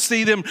 I want to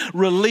see them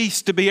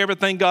released to be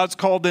everything God's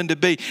called them to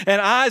be.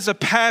 And I, as a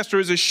pastor,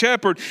 as a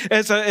shepherd,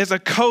 as a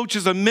coach,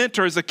 as a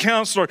mentor, as a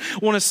counselor,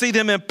 want to see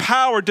them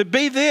empowered to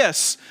be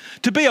this,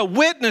 to be a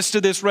witness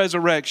to this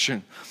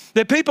resurrection.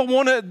 That people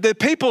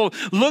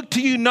look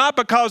to you not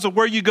because of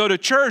where you go to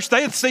church.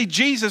 They see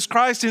Jesus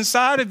Christ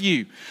inside of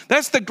you.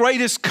 That's the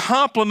greatest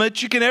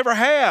compliment you can ever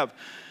have.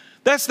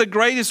 That's the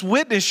greatest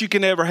witness you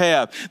can ever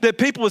have. That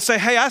people would say,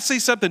 hey, I see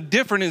something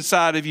different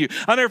inside of you.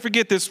 I'll never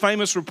forget this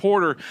famous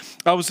reporter.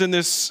 I was at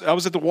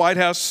the White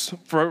House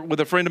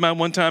with a friend of mine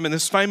one time, and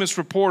this famous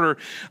reporter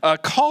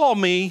called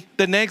me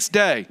the next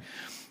day.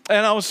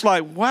 And I was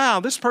like,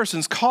 wow, this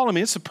person's calling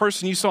me. It's a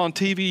person you saw on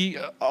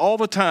TV all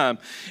the time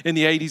in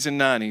the 80s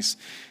and 90s.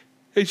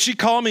 And she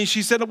called me and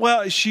she said,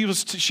 well, she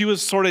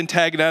was sort of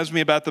antagonizing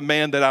me about the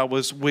man that I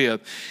was with.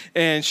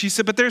 And she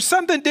said, but there's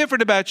something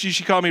different about you.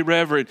 She called me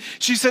Reverend.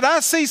 She said, I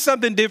see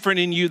something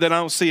different in you that I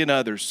don't see in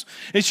others.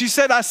 And she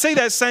said, I see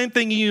that same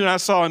thing in you and I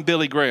saw in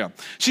Billy Graham.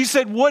 She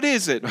said, what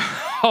is it?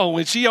 Oh,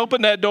 when she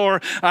opened that door,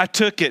 I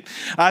took it.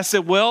 I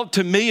said, well,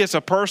 to me, it's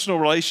a personal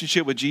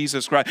relationship with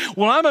Jesus Christ.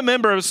 Well, I'm a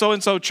member of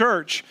so-and-so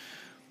church.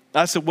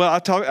 I said, well,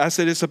 I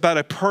said, it's about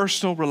a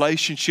personal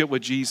relationship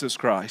with Jesus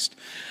Christ.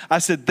 I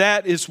said,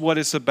 that is what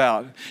it's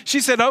about. She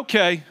said,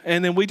 okay.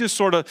 And then we just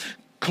sort of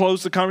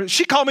closed the conversation.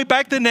 She called me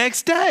back the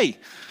next day.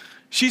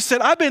 She said,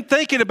 I've been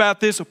thinking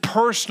about this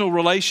personal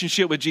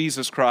relationship with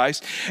Jesus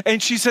Christ.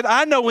 And she said,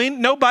 I know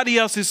nobody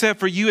else except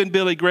for you and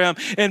Billy Graham.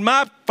 And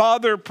my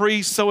father,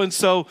 priest,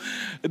 so-and-so,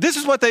 this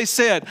is what they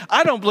said.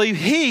 I don't believe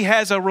he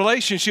has a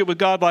relationship with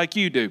God like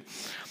you do.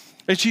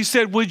 And she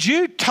said, would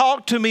you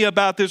talk to me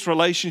about this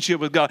relationship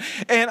with God?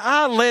 And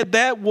I led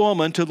that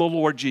woman to the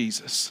Lord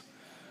Jesus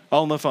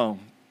on the phone.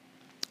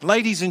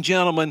 Ladies and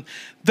gentlemen,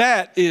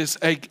 that is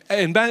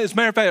and as a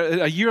matter of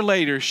fact, a year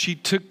later, she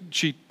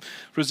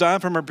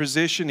resigned from her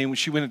position and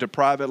she went into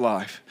private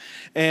life.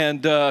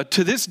 And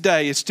to this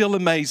day, it still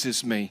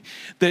amazes me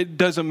that it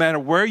doesn't matter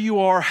where you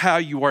are, how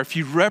you are, if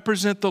you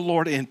represent the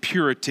Lord in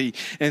purity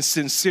and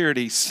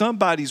sincerity,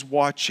 somebody's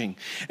watching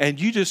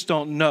and you just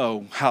don't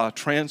know how a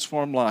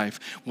transformed life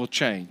will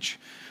change.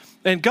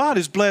 And God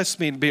has blessed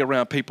me to be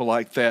around people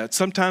like that.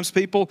 Sometimes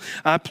people,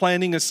 I'm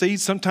planting a seed.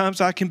 Sometimes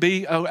I can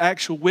be an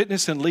actual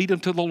witness and lead them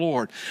to the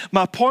Lord.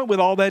 My point with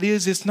all that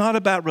is it's not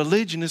about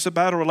religion. It's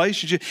about a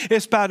relationship.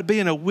 It's about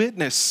being a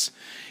witness.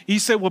 You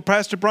say, well,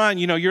 Pastor Brian,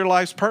 you know, your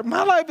life's perfect.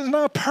 My life is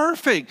not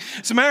perfect.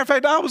 As a matter of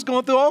fact, I was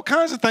going through all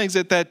kinds of things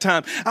at that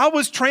time. I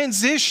was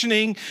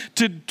transitioning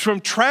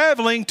from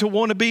traveling to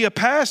want to be a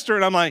pastor.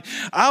 And I'm like,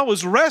 I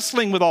was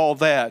wrestling with all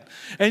that.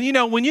 And, you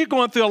know, when you're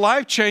going through a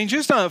life change,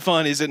 it's not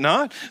fun, is it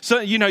not?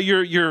 So, you know,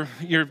 you're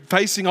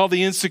facing all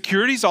the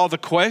insecurities, all the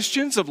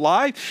questions of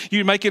life.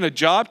 You're making a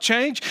job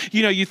change.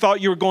 You know, you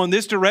thought you were going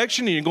this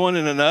direction and you're going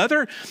in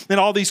another. And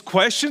all these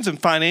questions and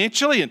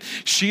financially. And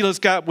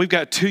we've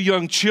got 2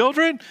 young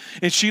children.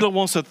 And Sheila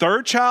wants a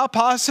 3rd child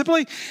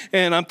possibly.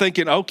 And I'm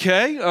thinking,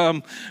 okay,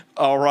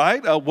 all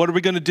right, what are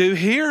we going to do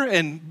here?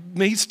 And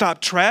me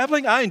stop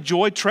traveling. I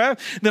enjoyed traveling.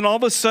 Then all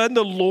of a sudden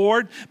the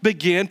Lord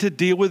began to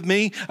deal with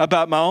me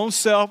about my own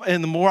self.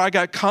 And the more I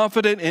got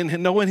confident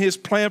in knowing His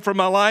plan for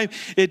my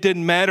life, it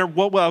didn't matter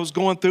what I was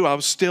going through. I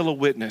was still a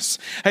witness.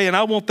 Hey, and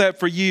I want that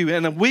for you.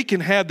 And we can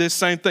have this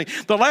same thing.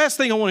 The last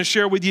thing I want to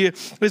share with you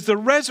is the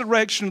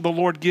resurrection of the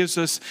Lord gives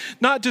us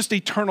not just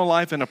eternal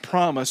life and a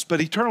promise,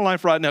 but eternal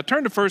life right now.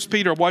 Turn to 1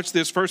 Peter. Watch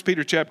this. 1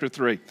 Peter chapter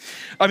 1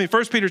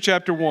 Peter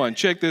chapter 1.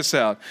 Check this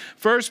out.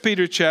 1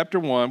 Peter chapter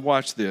 1.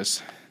 Watch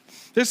this.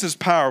 This is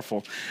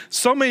powerful.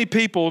 So many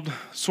people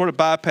sort of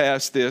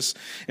bypass this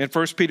in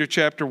 1 Peter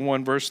chapter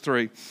 1, verse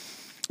 3.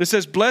 It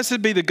says,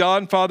 blessed be the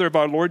God and Father of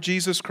our Lord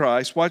Jesus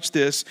Christ, watch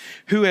this,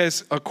 who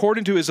has,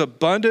 according to His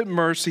abundant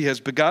mercy, has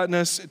begotten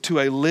us to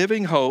a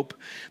living hope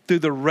through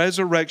the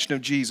resurrection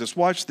of Jesus.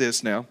 Watch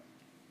this now.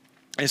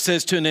 It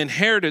says to an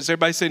inheritance,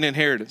 everybody say an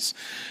inheritance.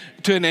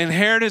 To an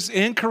inheritance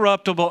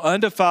incorruptible,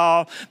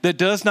 undefiled, that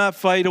does not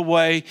fade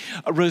away,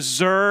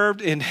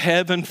 reserved in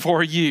heaven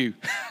for you.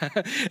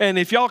 And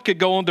if y'all could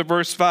go on to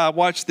verse 5,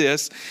 watch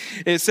this.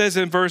 It says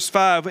in verse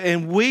 5,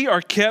 and we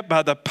are kept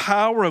by the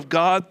power of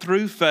God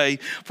through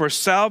faith for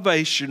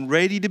salvation,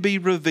 ready to be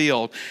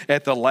revealed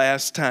at the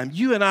last time.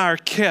 You and I are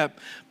kept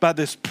by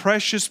this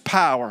precious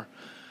power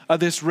of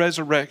this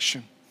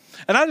resurrection.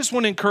 And I just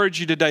want to encourage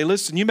you today.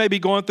 Listen, you may be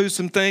going through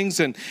some things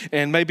and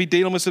maybe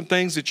dealing with some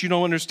things that you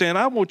don't understand.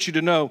 I want you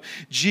to know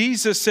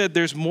Jesus said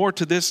there's more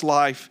to this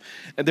life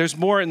and there's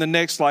more in the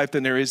next life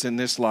than there is in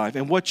this life.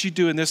 And what you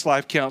do in this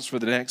life counts for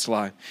the next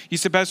life. You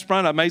said, Pastor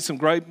Brian, I made some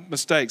great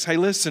mistakes. Hey,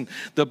 listen,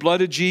 the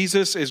blood of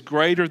Jesus is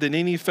greater than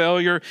any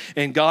failure,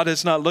 and God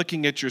is not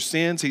looking at your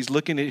sins. He's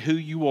looking at who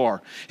you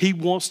are. He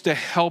wants to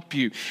help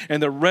you.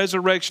 And the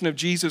resurrection of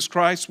Jesus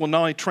Christ will not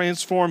only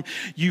transform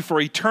you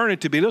for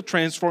eternity, but it'll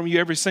transform you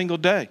every single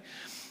day.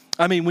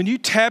 I mean, when you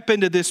tap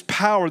into this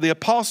power, the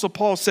Apostle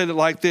Paul said it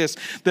like this,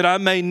 that I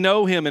may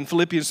know Him in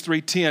Philippians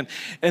 3:10,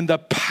 and the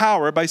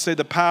power, everybody say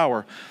the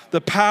power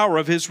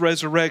of His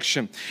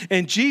resurrection.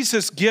 And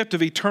Jesus' gift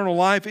of eternal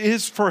life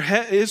is for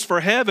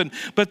heaven,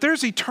 but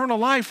there's eternal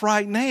life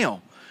right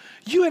now.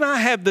 You and I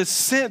have the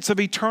sense of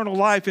eternal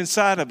life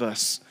inside of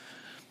us.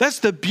 That's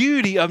the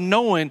beauty of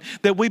knowing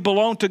that we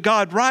belong to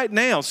God right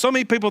now. So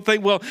many people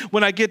think, well,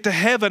 when I get to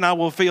heaven, I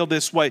will feel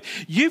this way.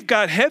 You've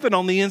got heaven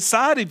on the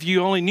inside of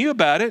you, only knew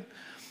about it.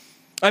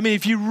 I mean,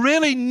 if you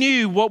really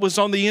knew what was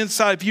on the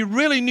inside, if you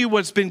really knew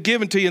what's been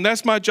given to you, and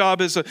that's my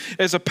job as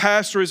a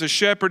pastor, as a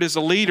shepherd, as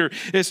a leader,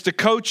 is to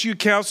coach you,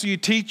 counsel you,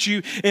 teach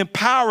you,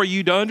 empower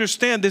you to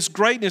understand this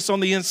greatness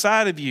on the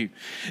inside of you.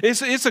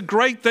 It's a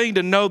great thing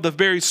to know the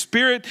very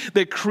Spirit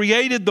that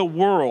created the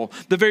world,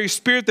 the very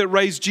Spirit that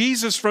raised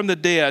Jesus from the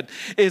dead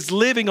is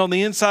living on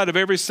the inside of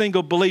every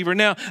single believer.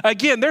 Now,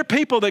 again, there are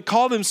people that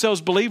call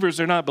themselves believers,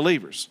 they're not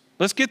believers.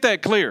 Let's get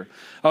that clear,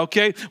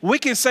 okay? We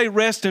can say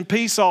rest in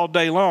peace all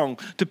day long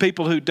to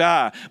people who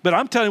die, but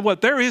I'm telling you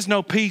what, there is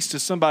no peace to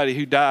somebody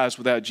who dies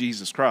without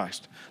Jesus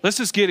Christ. Let's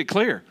just get it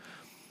clear.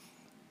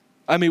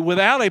 I mean,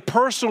 without a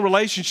personal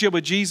relationship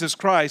with Jesus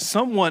Christ,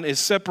 someone is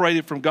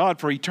separated from God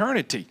for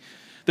eternity.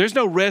 There's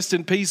no rest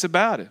in peace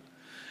about it.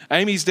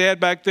 Amy's dad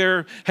back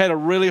there had a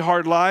really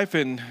hard life,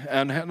 and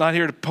I'm not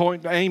here to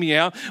point Amy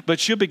out,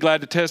 but she'll be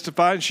glad to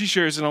testify, and she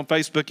shares it on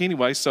Facebook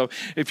anyway, so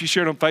if you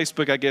share it on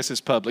Facebook, I guess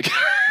it's public.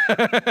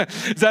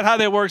 Is that how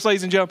that works,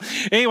 ladies and gentlemen?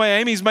 Anyway,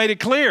 Amy's made it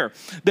clear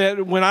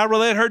that when I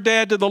led her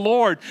dad to the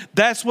Lord,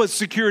 that's what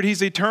secured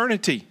his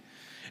eternity.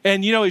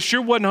 And, you know, it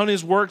sure wasn't on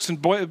his works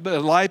and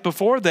life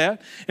before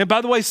that. And by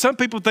the way, some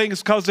people think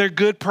it's because they're a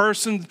good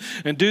person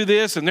and do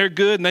this and they're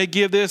good and they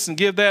give this and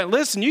give that.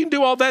 Listen, you can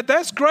do all that.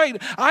 That's great.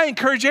 I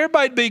encourage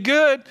everybody to be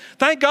good.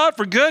 Thank God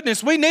for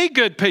goodness. We need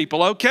good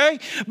people, okay?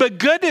 But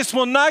goodness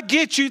will not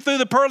get you through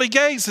the pearly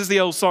gates, as the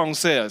old song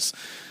says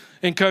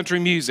in country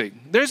music.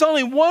 There's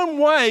only one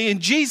way, and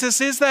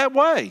Jesus is that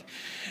way.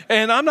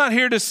 And I'm not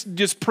here to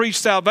just preach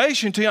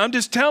salvation to you. I'm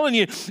just telling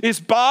you, it's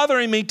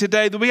bothering me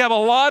today that we have a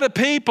lot of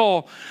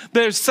people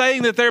that are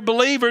saying that they're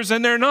believers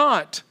and they're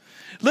not.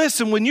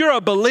 Listen, when you're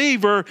a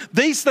believer,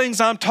 these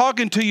things I'm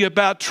talking to you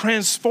about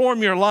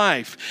transform your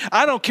life.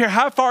 I don't care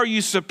how far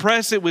you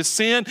suppress it with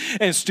sin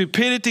and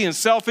stupidity and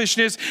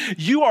selfishness.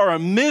 You are a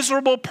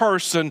miserable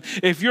person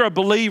if you're a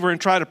believer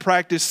and try to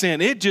practice sin.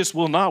 It just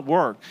will not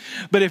work.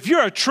 But if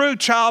you're a true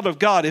child of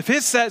God, if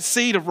it's that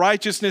seed of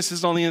righteousness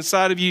is on the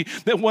inside of you,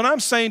 then what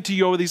I'm saying to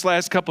you over these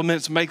last couple of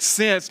minutes makes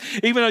sense.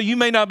 Even though you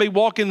may not be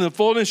walking in the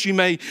fullness, you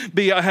may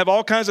have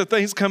all kinds of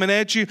things coming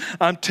at you,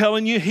 I'm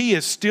telling you, He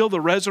is still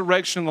the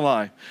resurrection and the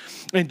life.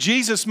 And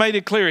Jesus made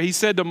it clear. He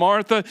said to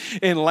Martha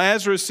in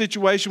Lazarus'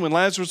 situation, when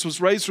Lazarus was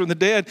raised from the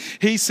dead,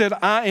 He said,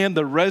 I am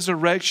the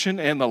resurrection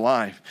and the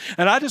life.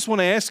 And I just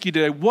want to ask you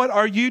today, what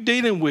are you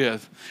dealing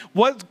with?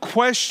 What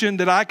question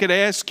that I could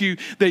ask you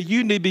that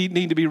you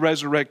need to be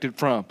resurrected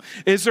from?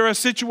 Is there a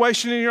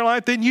situation in your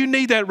life? Then you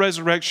need that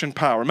resurrection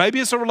power.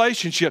 Maybe it's a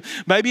relationship.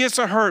 Maybe it's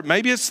a hurt.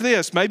 Maybe it's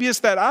this. Maybe it's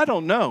that. I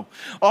don't know.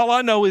 All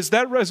I know is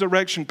that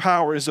resurrection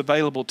power is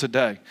available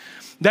today.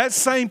 That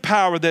same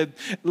power that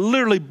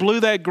literally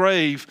blew that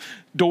grave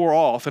door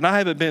off, and I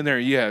haven't been there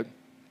yet,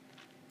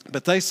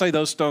 but they say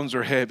those stones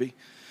are heavy.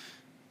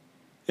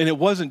 And it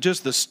wasn't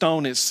just the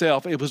stone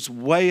itself, it was the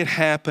way it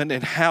happened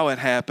and how it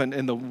happened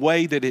and the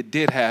way that it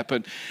did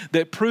happen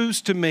that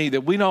proves to me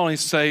that we not only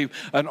save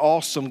an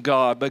awesome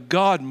God, but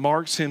God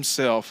marks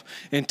Himself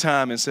in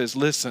time and says,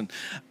 listen,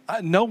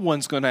 no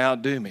one's going to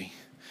outdo me.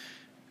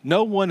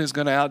 No one is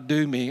going to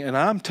outdo me. And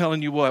I'm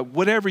telling you what,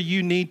 whatever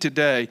you need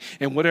today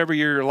and whatever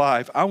your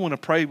life, I want to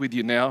pray with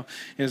you now.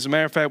 And as a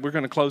matter of fact, we're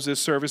going to close this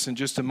service in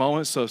just a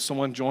moment. So if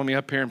someone join me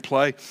up here and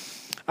play.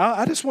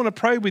 I just want to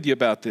pray with you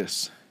about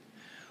this.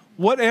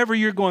 Whatever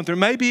you're going through,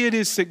 maybe it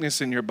is sickness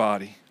in your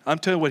body. I'm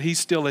telling you what, He's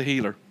still a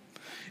healer.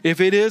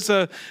 If it is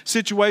a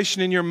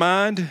situation in your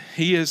mind,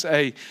 He is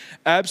an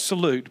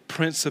absolute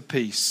Prince of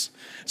Peace.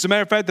 As a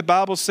matter of fact, the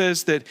Bible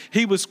says that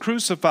He was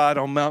crucified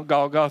on Mount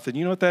Golgotha.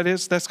 You know what that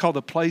is? That's called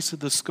the place of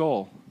the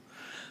skull,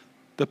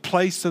 the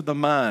place of the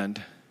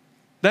mind.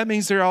 That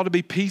means there ought to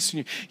be peace in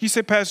you. You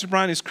say, Pastor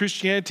Brian, is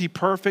Christianity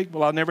perfect?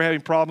 Well, I'll never have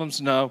any problems.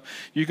 No,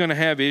 you're going to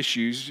have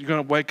issues. You're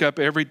going to wake up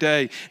every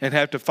day and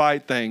have to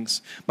fight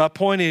things. My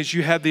point is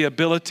you have the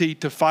ability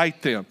to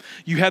fight them.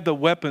 You have the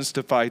weapons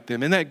to fight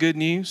them. Isn't that good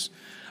news?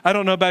 I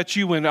don't know about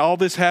you, when all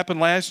this happened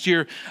last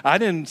year, I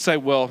didn't say,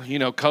 well, you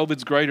know,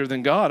 COVID's greater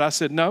than God. I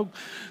said, no,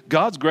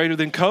 God's greater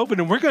than COVID,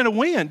 and we're going to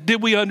win.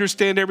 Did we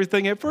understand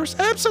everything at first?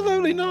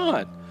 Absolutely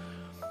not.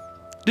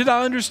 Did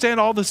I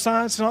understand all the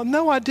science and all?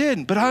 No, I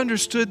didn't. But I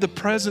understood the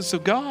presence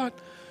of God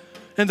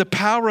and the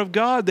power of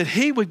God, that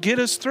He would get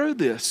us through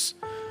this.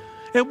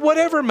 And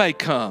whatever may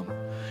come.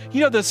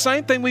 You know, the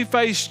same thing we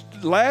faced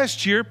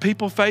last year,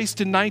 people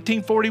faced in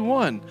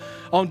 1941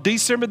 on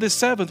December the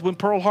 7th when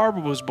Pearl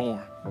Harbor was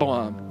bombed.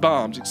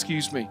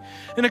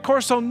 And of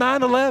course on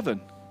 9/11,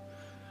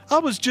 I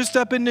was just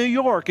up in New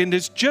York and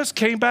just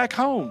came back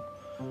home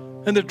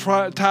and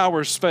the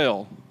towers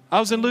fell. I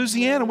was in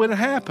Louisiana when it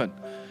happened,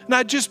 and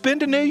I'd just been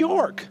to New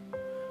York.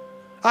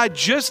 I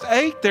just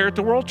ate there at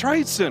the World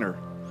Trade Center.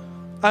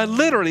 I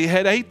literally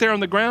had ate there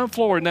on the ground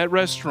floor in that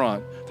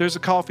restaurant. There's a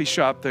coffee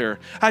shop there.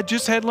 I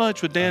just had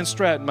lunch with Dan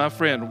Stratton, my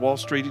friend, Wall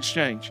Street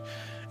Exchange.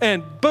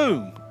 And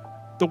boom,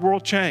 the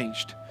world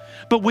changed.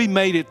 But we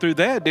made it through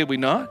that, did we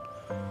not?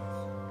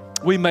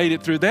 We made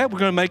it through that. We're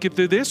going to make it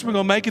through this. We're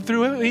going to make it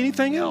through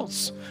anything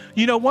else.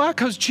 You know why?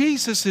 Because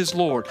Jesus is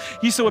Lord.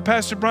 You say, well,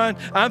 Pastor Brian,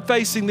 I'm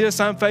facing this,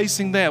 I'm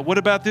facing that. What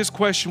about this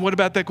question? What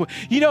about that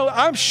question? You know,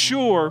 I'm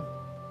sure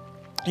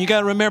you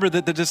got to remember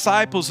that the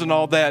disciples and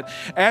all that,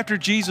 after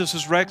Jesus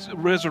was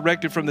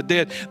resurrected from the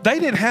dead, they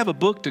didn't have a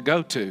book to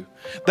go to.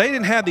 They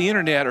didn't have the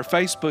internet or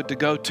Facebook to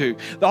go to.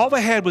 All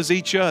they had was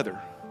each other.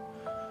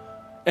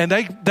 And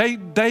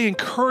they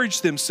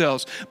encouraged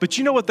themselves. But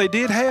you know what they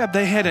did have?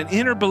 They had an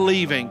inner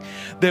believing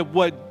that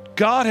what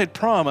God had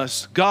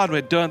promised, God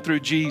had done through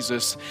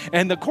Jesus.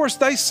 And of course,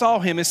 they saw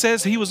him. It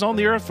says he was on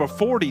the earth for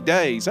 40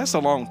 days. That's a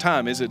long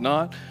time, is it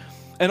not?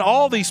 And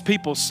all these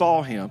people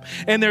saw him.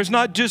 And there's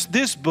not just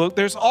this book,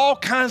 there's all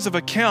kinds of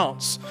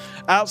accounts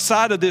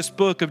outside of this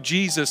book of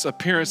Jesus'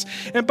 appearance.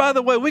 And by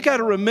the way, we got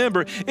to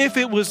remember, if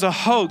it was a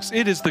hoax,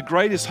 it is the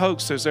greatest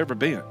hoax there's ever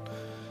been.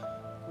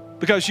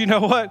 Because you know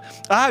what?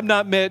 I have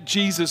not met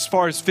Jesus as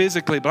far as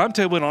physically, but I'm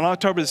telling you what, on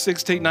October the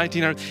 16th,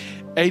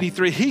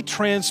 1983, he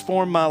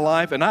transformed my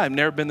life, and I have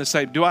never been the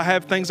same. Do I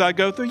have things I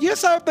go through?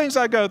 Yes, I have things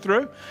I go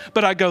through,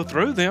 but I go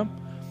through them.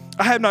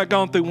 I have not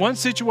gone through one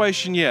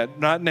situation yet,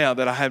 not now,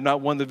 that I have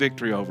not won the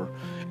victory over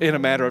in a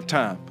matter of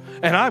time.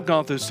 And I've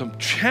gone through some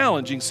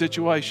challenging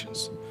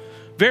situations,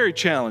 very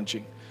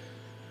challenging.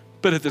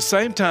 But at the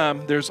same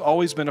time, there's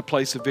always been a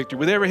place of victory.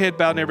 With every head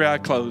bowed and every eye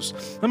closed,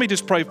 let me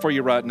just pray for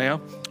you right now.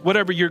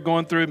 Whatever you're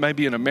going through, it may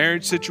be in a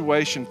marriage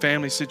situation,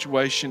 family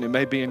situation, it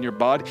may be in your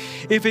body.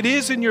 If it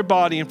is in your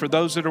body, and for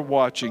those that are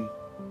watching,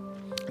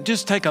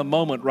 just take a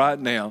moment right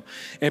now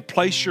and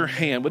place your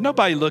hand, with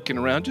nobody looking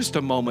around, just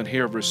a moment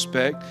here of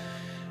respect.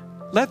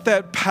 Let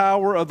that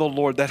power of the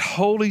Lord, that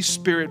Holy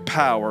Spirit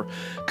power,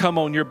 come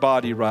on your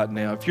body right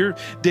now. If you're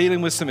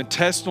dealing with some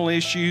intestinal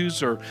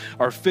issues or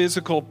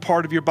physical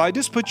part of your body,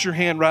 just put your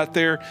hand right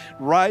there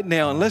right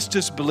now, and let's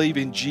just believe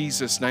in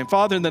Jesus' name.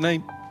 Father, in the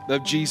name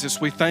of Jesus,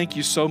 we thank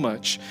you so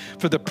much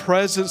for the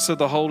presence of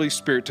the Holy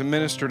Spirit to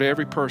minister to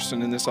every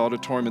person in this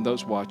auditorium and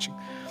those watching.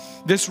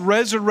 This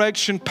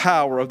resurrection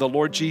power of the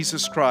Lord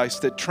Jesus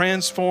Christ that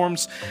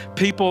transforms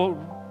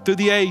people through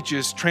the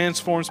ages,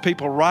 transforms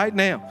people right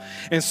now.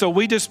 And so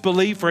we just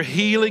believe for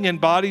healing in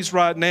bodies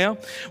right now.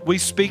 We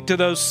speak to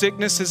those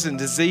sicknesses and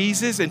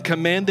diseases and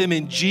command them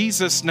in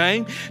Jesus'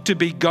 name to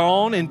be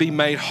gone and be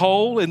made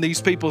whole in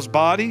these people's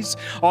bodies.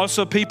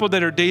 Also, people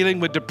that are dealing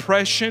with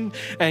depression,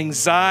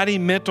 anxiety,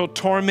 mental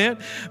torment,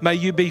 may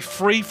you be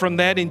free from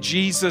that in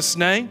Jesus'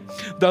 name.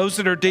 Those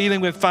that are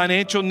dealing with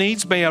financial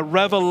needs, may a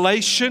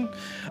revelation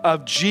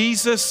of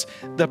Jesus,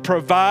 the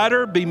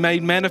provider, be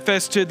made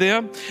manifest to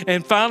them.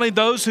 And finally,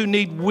 those who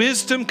need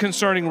wisdom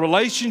concerning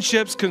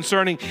relationships,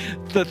 concerning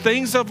the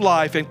things of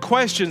life and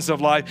questions of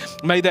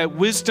life, may that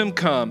wisdom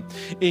come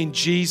in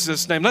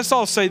Jesus' name. Let's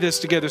all say this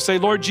together. Say,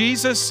 Lord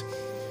Jesus,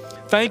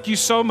 thank you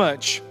so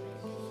much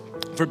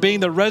for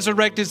being the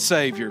resurrected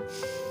Savior.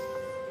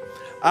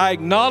 I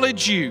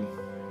acknowledge you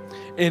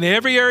in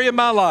every area of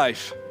my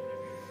life.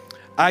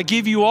 I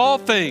give you all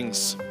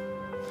things.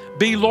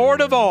 Be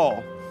Lord of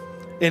all.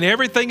 In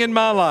everything in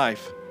my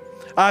life,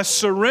 I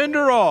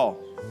surrender all.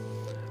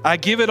 I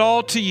give it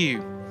all to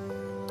you.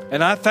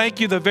 And I thank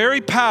you, the very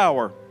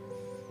power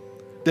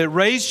that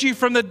raised you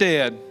from the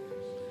dead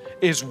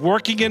is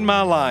working in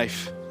my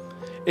life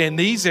in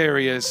these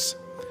areas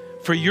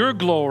for your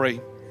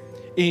glory.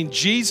 In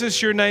Jesus,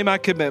 your name, I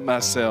commit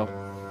myself.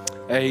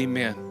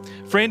 Amen.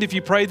 Friend, if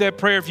you prayed that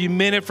prayer, if you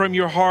meant it from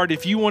your heart,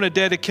 if you want a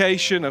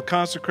dedication, a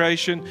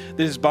consecration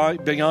that is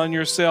beyond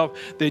yourself,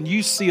 then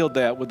you sealed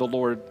that with the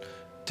Lord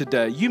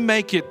today. You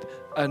make it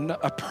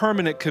a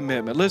permanent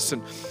commitment.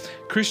 Listen,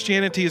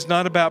 Christianity is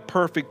not about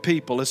perfect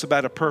people. It's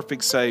about a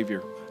perfect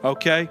Savior,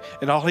 okay?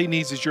 And all He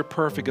needs is your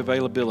perfect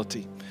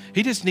availability.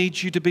 He just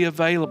needs you to be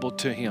available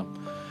to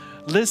Him.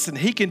 Listen,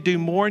 He can do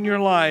more in your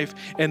life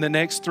in the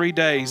next 3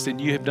 days than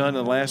you have done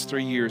in the last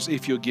 3 years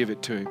if you'll give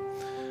it to Him.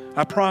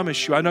 I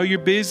promise you. I know you're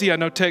busy. I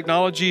know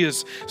technology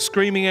is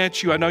screaming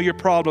at you. I know your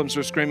problems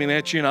are screaming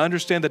at you, and I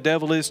understand the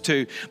devil is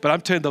too. But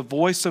I'm telling you, the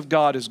voice of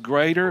God is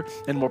greater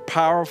and more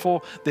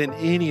powerful than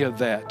any of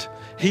that.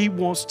 He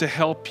wants to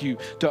help you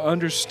to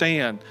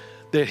understand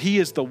that He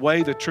is the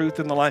way, the truth,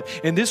 and the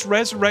life. And this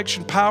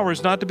resurrection power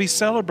is not to be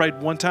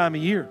celebrated one time a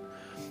year.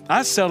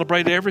 I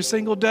celebrate it every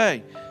single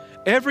day.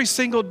 Every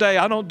single day.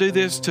 I don't do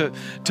this to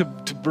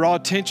draw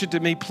attention to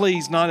me,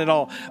 please, not at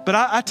all. But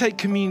I take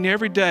communion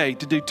every day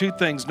to do two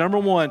things. Number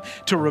one,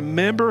 to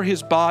remember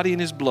His body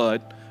and His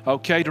blood,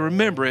 okay, to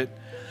remember it.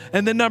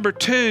 And then number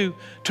two,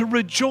 to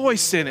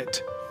rejoice in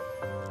it.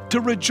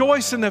 To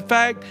rejoice in the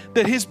fact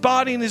that His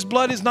body and His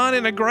blood is not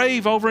in a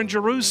grave over in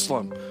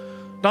Jerusalem.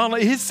 Not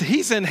only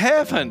He's in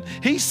heaven.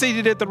 He's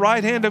seated at the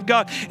right hand of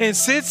God. And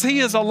since He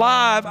is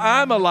alive,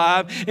 I'm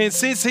alive. And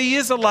since He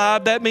is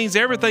alive, that means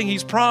everything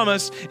He's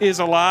promised is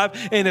alive.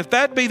 And if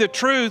that be the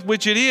truth,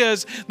 which it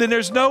is, then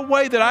there's no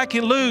way that I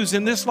can lose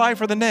in this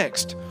life or the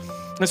next.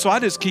 And so I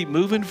just keep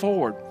moving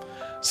forward,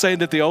 saying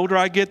that the older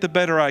I get, the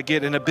better I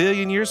get. And 1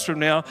 billion years from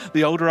now,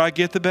 the older I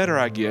get, the better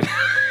I get.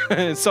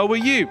 And so will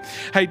you.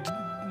 Hey,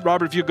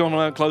 Robert, if you're going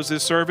to close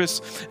this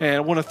service, and I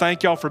want to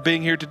thank y'all for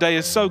being here today.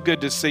 It's so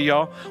good to see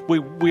y'all.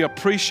 We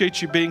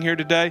appreciate you being here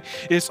today.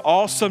 It's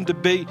awesome to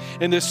be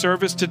in this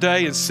service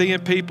today and seeing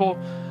people.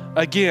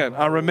 Again,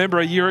 I remember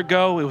a year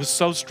ago, it was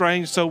so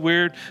strange, so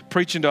weird,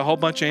 preaching to a whole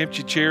bunch of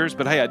empty chairs,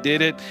 but hey, I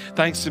did it.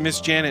 Thanks to Miss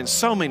Janet and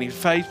so many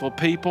faithful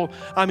people.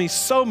 I mean,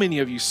 so many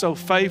of you so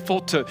faithful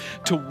to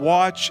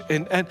watch.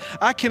 And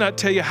I cannot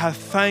tell you how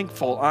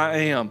thankful I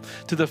am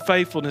to the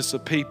faithfulness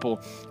of people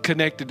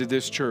connected to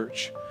this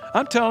church.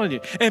 I'm telling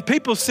you. And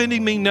people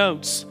sending me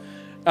notes.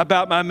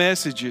 about my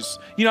messages.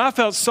 You know, I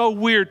felt so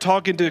weird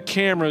talking to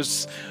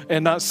cameras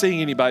and not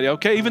seeing anybody,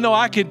 okay? Even though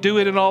I could do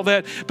it and all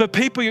that, but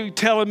people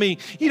telling me,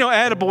 you know,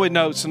 attaboy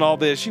notes and all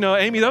this. You know,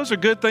 Amy, those are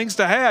good things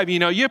to have. You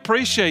know, you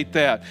appreciate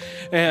that.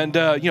 And,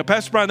 you know,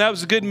 Pastor Brian, that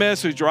was a good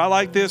message, or I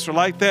like this or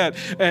like that.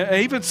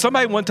 And even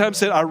somebody one time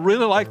said, I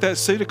really like that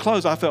suit of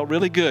clothes. I felt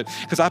really good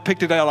because I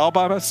picked it out all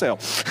by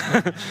myself.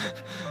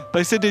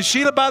 They said, did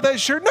Sheila buy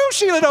that shirt? No,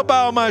 Sheila don't buy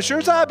all my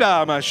shirts. I buy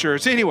all my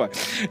shirts. Anyway,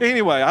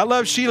 I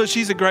love Sheila.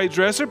 She's a great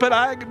dresser.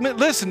 But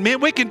listen,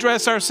 men, we can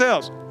dress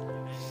ourselves.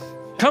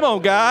 Come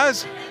on,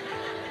 guys.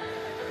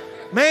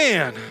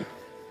 Man.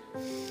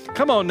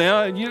 Come on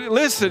now.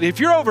 Listen, if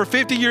you're over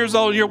 50 years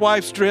old and your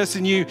wife's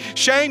dressing you,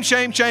 shame,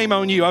 shame, shame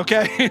on you,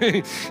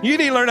 okay? You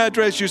need to learn how to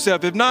dress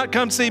yourself. If not,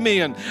 come see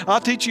me and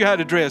I'll teach you how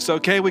to dress,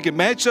 okay? We can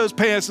match those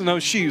pants and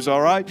those shoes, all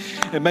right?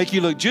 And make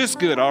you look just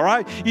good, all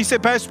right? You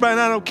said, Pastor Brian,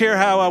 I don't care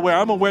how I wear.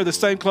 I'm going to wear the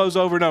same clothes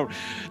over and over.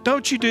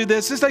 Don't you do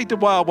this. This ain't the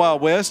Wild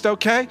Wild West,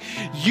 okay?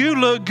 You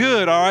look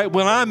good, all right?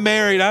 When I'm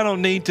married, I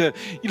don't need to.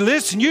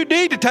 Listen, you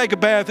need to take a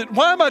bath.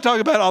 Why am I talking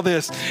about all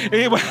this?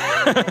 Anyway.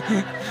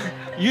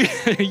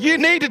 You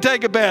need to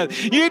take a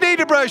bath. You need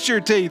to brush your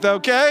teeth,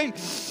 okay?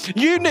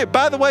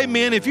 By the way,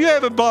 men, if you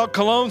haven't bought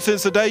cologne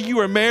since the day you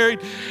were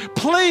married,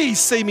 please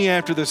see me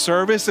after the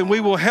service and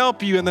we will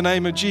help you in the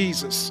name of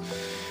Jesus.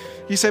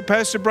 You said,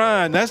 Pastor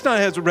Brian, that's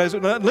not as a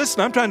resurrection. Listen,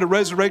 I'm trying to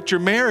resurrect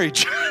your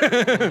marriage.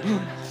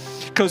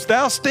 Because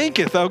thou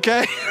stinketh,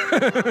 okay?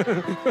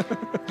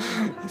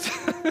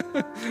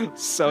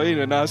 So,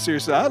 anyway, no,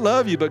 seriously, I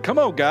love you, but come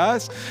on,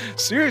 guys.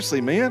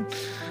 Seriously, man.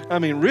 I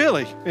mean,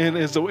 really, in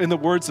the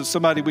words of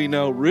somebody we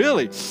know,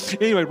 really.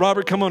 Anyway,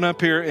 Robert, come on up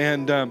here,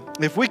 and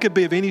if we could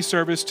be of any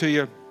service to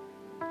you,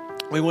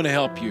 we want to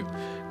help you.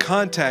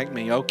 Contact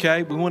me,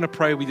 okay? We want to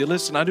pray with you.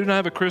 Listen, I do not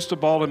have a crystal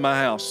ball in my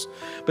house,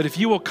 but if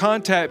you will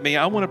contact me,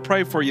 I want to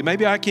pray for you.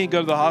 Maybe I can't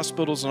go to the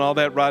hospitals and all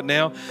that right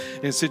now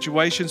in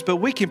situations, but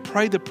we can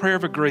pray the prayer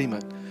of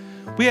agreement.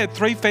 We had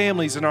 3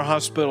 families in our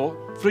hospital,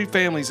 3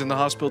 families in the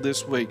hospital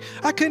this week.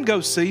 I couldn't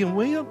go see them,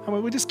 William. I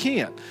mean, we just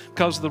can't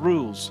because of the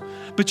rules.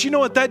 But you know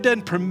what? That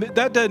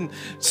doesn't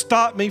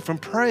stop me from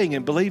praying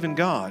and believing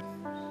God.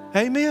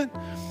 Amen?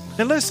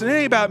 And listen, it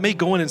ain't about me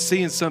going and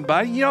seeing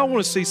somebody. You know, I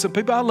want to see some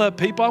people. I love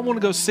people. I want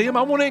to go see them.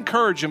 I want to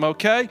encourage them,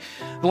 okay?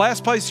 The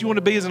last place you want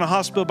to be is in a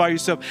hospital by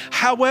yourself.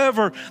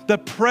 However, the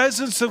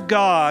presence of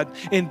God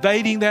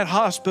invading that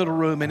hospital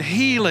room and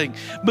healing,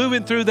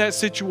 moving through that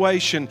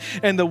situation,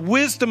 and the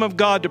wisdom of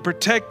God to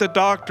protect the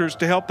doctors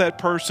to help that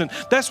person,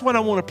 that's what I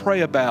want to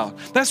pray about.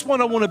 That's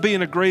what I want to be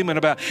in agreement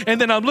about. And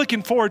then I'm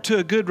looking forward to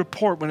a good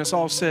report when it's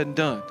all said and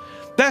done.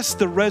 That's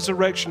the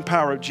resurrection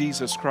power of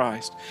Jesus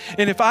Christ.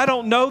 And if I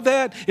don't know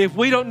that, if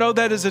we don't know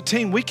that as a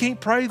team, we can't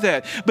pray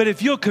that. But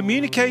if you'll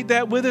communicate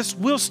that with us,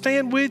 we'll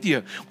stand with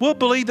you. We'll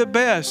believe the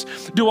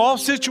best. Do all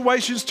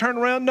situations turn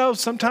around? No,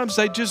 sometimes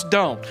they just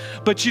don't.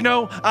 But you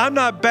know, I'm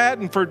not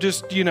batting for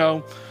just, you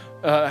know,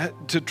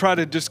 to try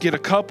to just get a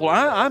couple.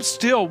 I'm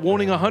still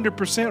wanting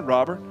 100%,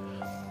 Robert.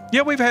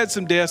 Yeah, we've had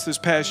some deaths this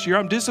past year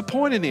I'm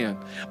disappointed in.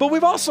 But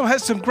we've also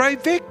had some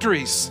great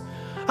victories.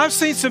 I've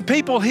seen some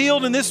people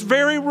healed in this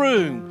very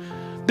room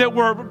that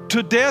were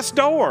to death's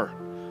door,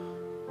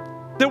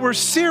 that were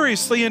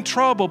seriously in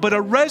trouble, but a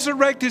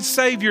resurrected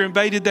Savior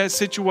invaded that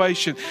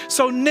situation.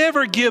 So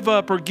never give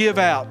up or give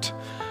out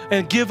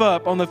and give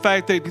up on the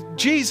fact that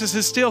Jesus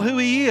is still who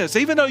He is.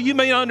 Even though you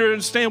may not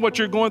understand what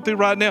you're going through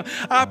right now,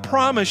 I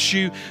promise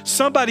you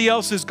somebody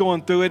else is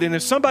going through it. And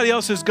if somebody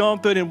else has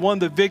gone through it and won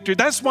the victory,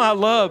 that's why I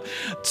love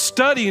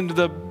studying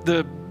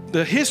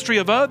the history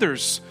of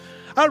others.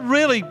 I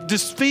really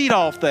just feed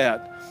off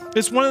that.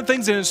 It's one of the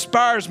things that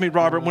inspires me,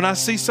 Robert, when I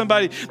see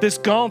somebody that's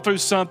gone through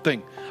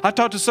something. I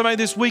talked to somebody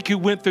this week who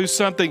went through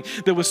something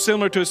that was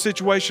similar to a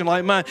situation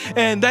like mine,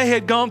 and they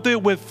had gone through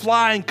it with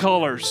flying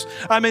colors.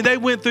 I mean, they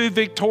went through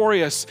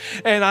victorious.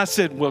 And I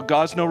said, well,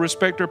 God's no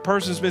respecter of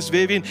persons, Miss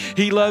Vivian.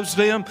 He loves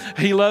them.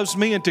 He loves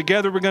me, and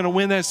together we're going to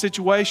win that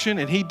situation.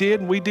 And He did,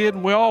 and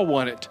we all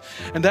won it.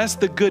 And that's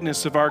the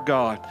goodness of our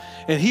God.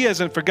 And He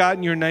hasn't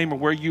forgotten your name or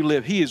where you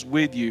live. He is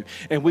with you,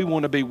 and we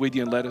want to be with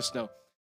you, and let us know.